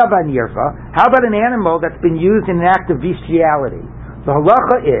harovea banirfa. How about an animal that's been used in an act of bestiality? The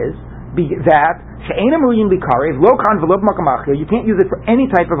halacha is that she'ena muyin likarev lo kan v'lo b'makam acher. You can't use it for any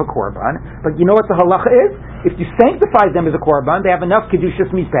type of a korban. But you know what the halacha is? If you sanctify them as a korban, they have enough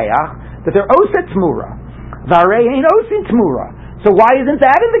kedushas mizbeach that they're oset tmura. Vare ain't osin tmura. So why isn't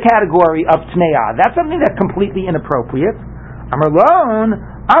that in the category of Tmeah? That's something that's completely inappropriate. Amarlon,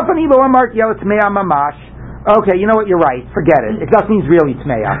 Afani lo amart yel Tmeah mamash. Okay, you know what, you're right. Forget it. It just means really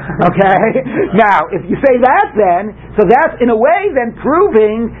Tmeah. Okay? Now, if you say that then, so that's in a way then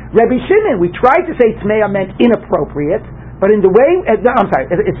proving Rebbe Shimon. We tried to say Tmeah meant inappropriate, but in the way, I'm sorry,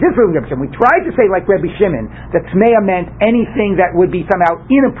 it's different from Rebbe Shimon. We tried to say like Rebbe Shimon, that Tmeah meant anything that would be somehow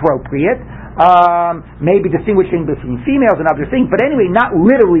inappropriate, maybe distinguishing between females and other things, but anyway, not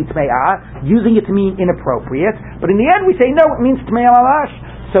literally Tmeah, using it to mean inappropriate, but in the end we say no, it means Tmeah Malash,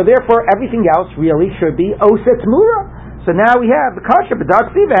 so therefore everything else really should be Oset Tmura. So now we have the Kasha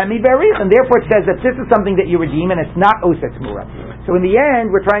B'Daksiv and Berich, and therefore it says that this is something that you redeem and it's not Oset Tmura. So in the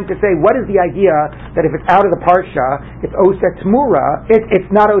end we're trying to say, what is the idea that if it's out of the Parsha, it's Oset Tmura, it's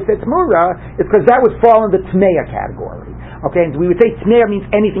not Oset Tmura, it's because that would fall in the Tmeah category. Okay, and we would say Tmeah means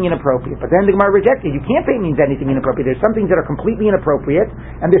anything inappropriate, but then the Gemara rejected. You can't say it means anything inappropriate. There's some things that are completely inappropriate,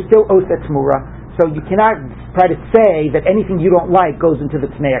 and they're still Oset Tmura. So you cannot try to say that anything you don't like goes into the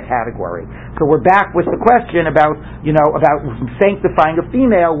Tmeah category. So we're back with the question about sanctifying a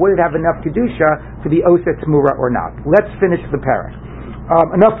female. Would it have enough kedusha to be Oset Tmura or not? Let's finish the parak.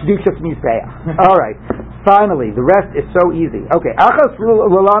 Enough kedusha to Mizbeach. All right. Finally, the rest is so easy. Okay. Achas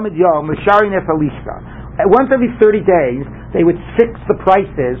l'lamid yom l'shari nefalishta. Once every 30 days, they would fix the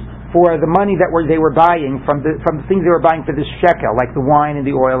prices for the money that they were buying from the things they were buying for this shekel, like the wine and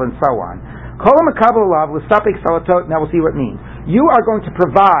the oil and so on. Now we'll see what it means. You are going to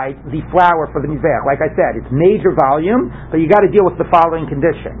provide the flour for the mizbeach. Like I said, it's major volume, but you got to deal with the following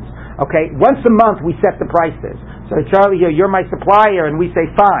conditions. Okay, once a month we set the prices. So Charlie, here, you're my supplier, and we say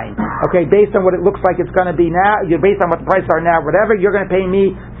fine. Okay, based on what it looks like it's going to be now, based on what the prices are now, whatever, you're going to pay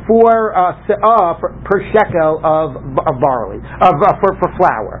me per shekel of barley, for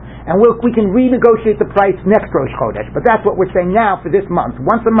flour. And we can renegotiate the price next Rosh Chodesh, but that's what we're saying now for this month.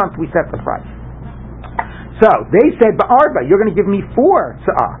 Once a month we set the price. So, they said, Ba'arba, you're going to give me 4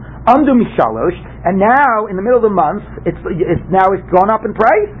 sa'ah, undu mishalosh, and now, in the middle of the month, it's gone up in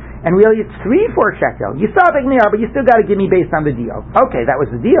price, and really it's 3 for a shekel. You saw it but you still got to give me based on the deal. Okay, that was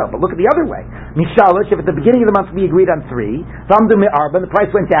the deal, but look at the other way. Mishalosh, if at the beginning of the month we agreed on 3, v'amdu mi'arba, and the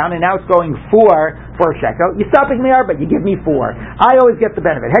price went down, and now it's going 4 for a shekel. You stop at but you give me 4. I always get the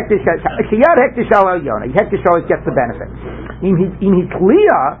benefit. Shiyad hektish al yona. Hektish always gets the benefit. In his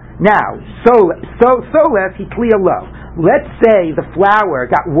kliya, now, so less, he kliya low. Let's say the flour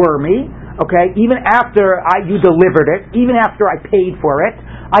got wormy, okay, even after you delivered it, even after I paid for it,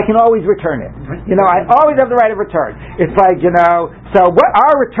 I can always return it. I always have the right of return. It's like, so what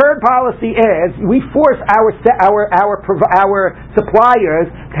our return policy is, we force our suppliers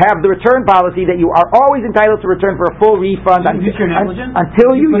to have the return policy that you are always entitled to return for a full refund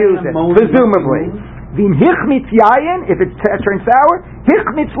until you use it, presumably. If it turns sour,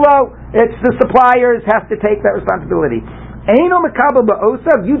 hichmitz lo, it's the suppliers have to take that responsibility. Eino Mekabel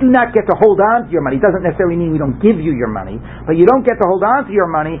Ba'osav, you do not get to hold on to your money. It doesn't necessarily mean we don't give you your money, but you don't get to hold on to your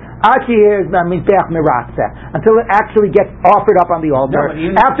money until it actually gets offered up on the altar.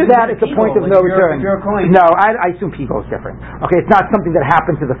 No, after that, it's a point of no return. No, I assume people is different. Okay, it's not something that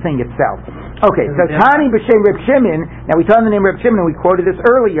happened to the thing itself. Okay, so Tani B'Shem Reb Shimon, now we tell him the name Reb Shimon, and we quoted this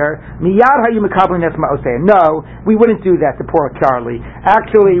earlier, Miyad Hayu Mekabel Nes Ma'oseh. No, we wouldn't do that to poor Charlie.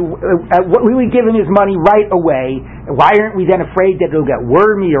 Actually, we would give him his money right away. Why aren't we then afraid that it'll get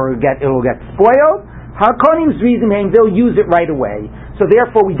wormy or it'll get spoiled? Hakonim's reason, they'll use it right away. So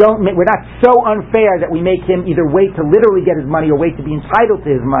therefore, we're not so unfair that we make him either wait to literally get his money or wait to be entitled to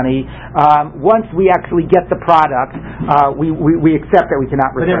his money. Once we actually get the product, we accept that we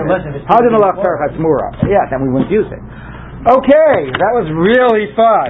cannot return it. Yeah, then we wouldn't use it. Okay, that was really fun.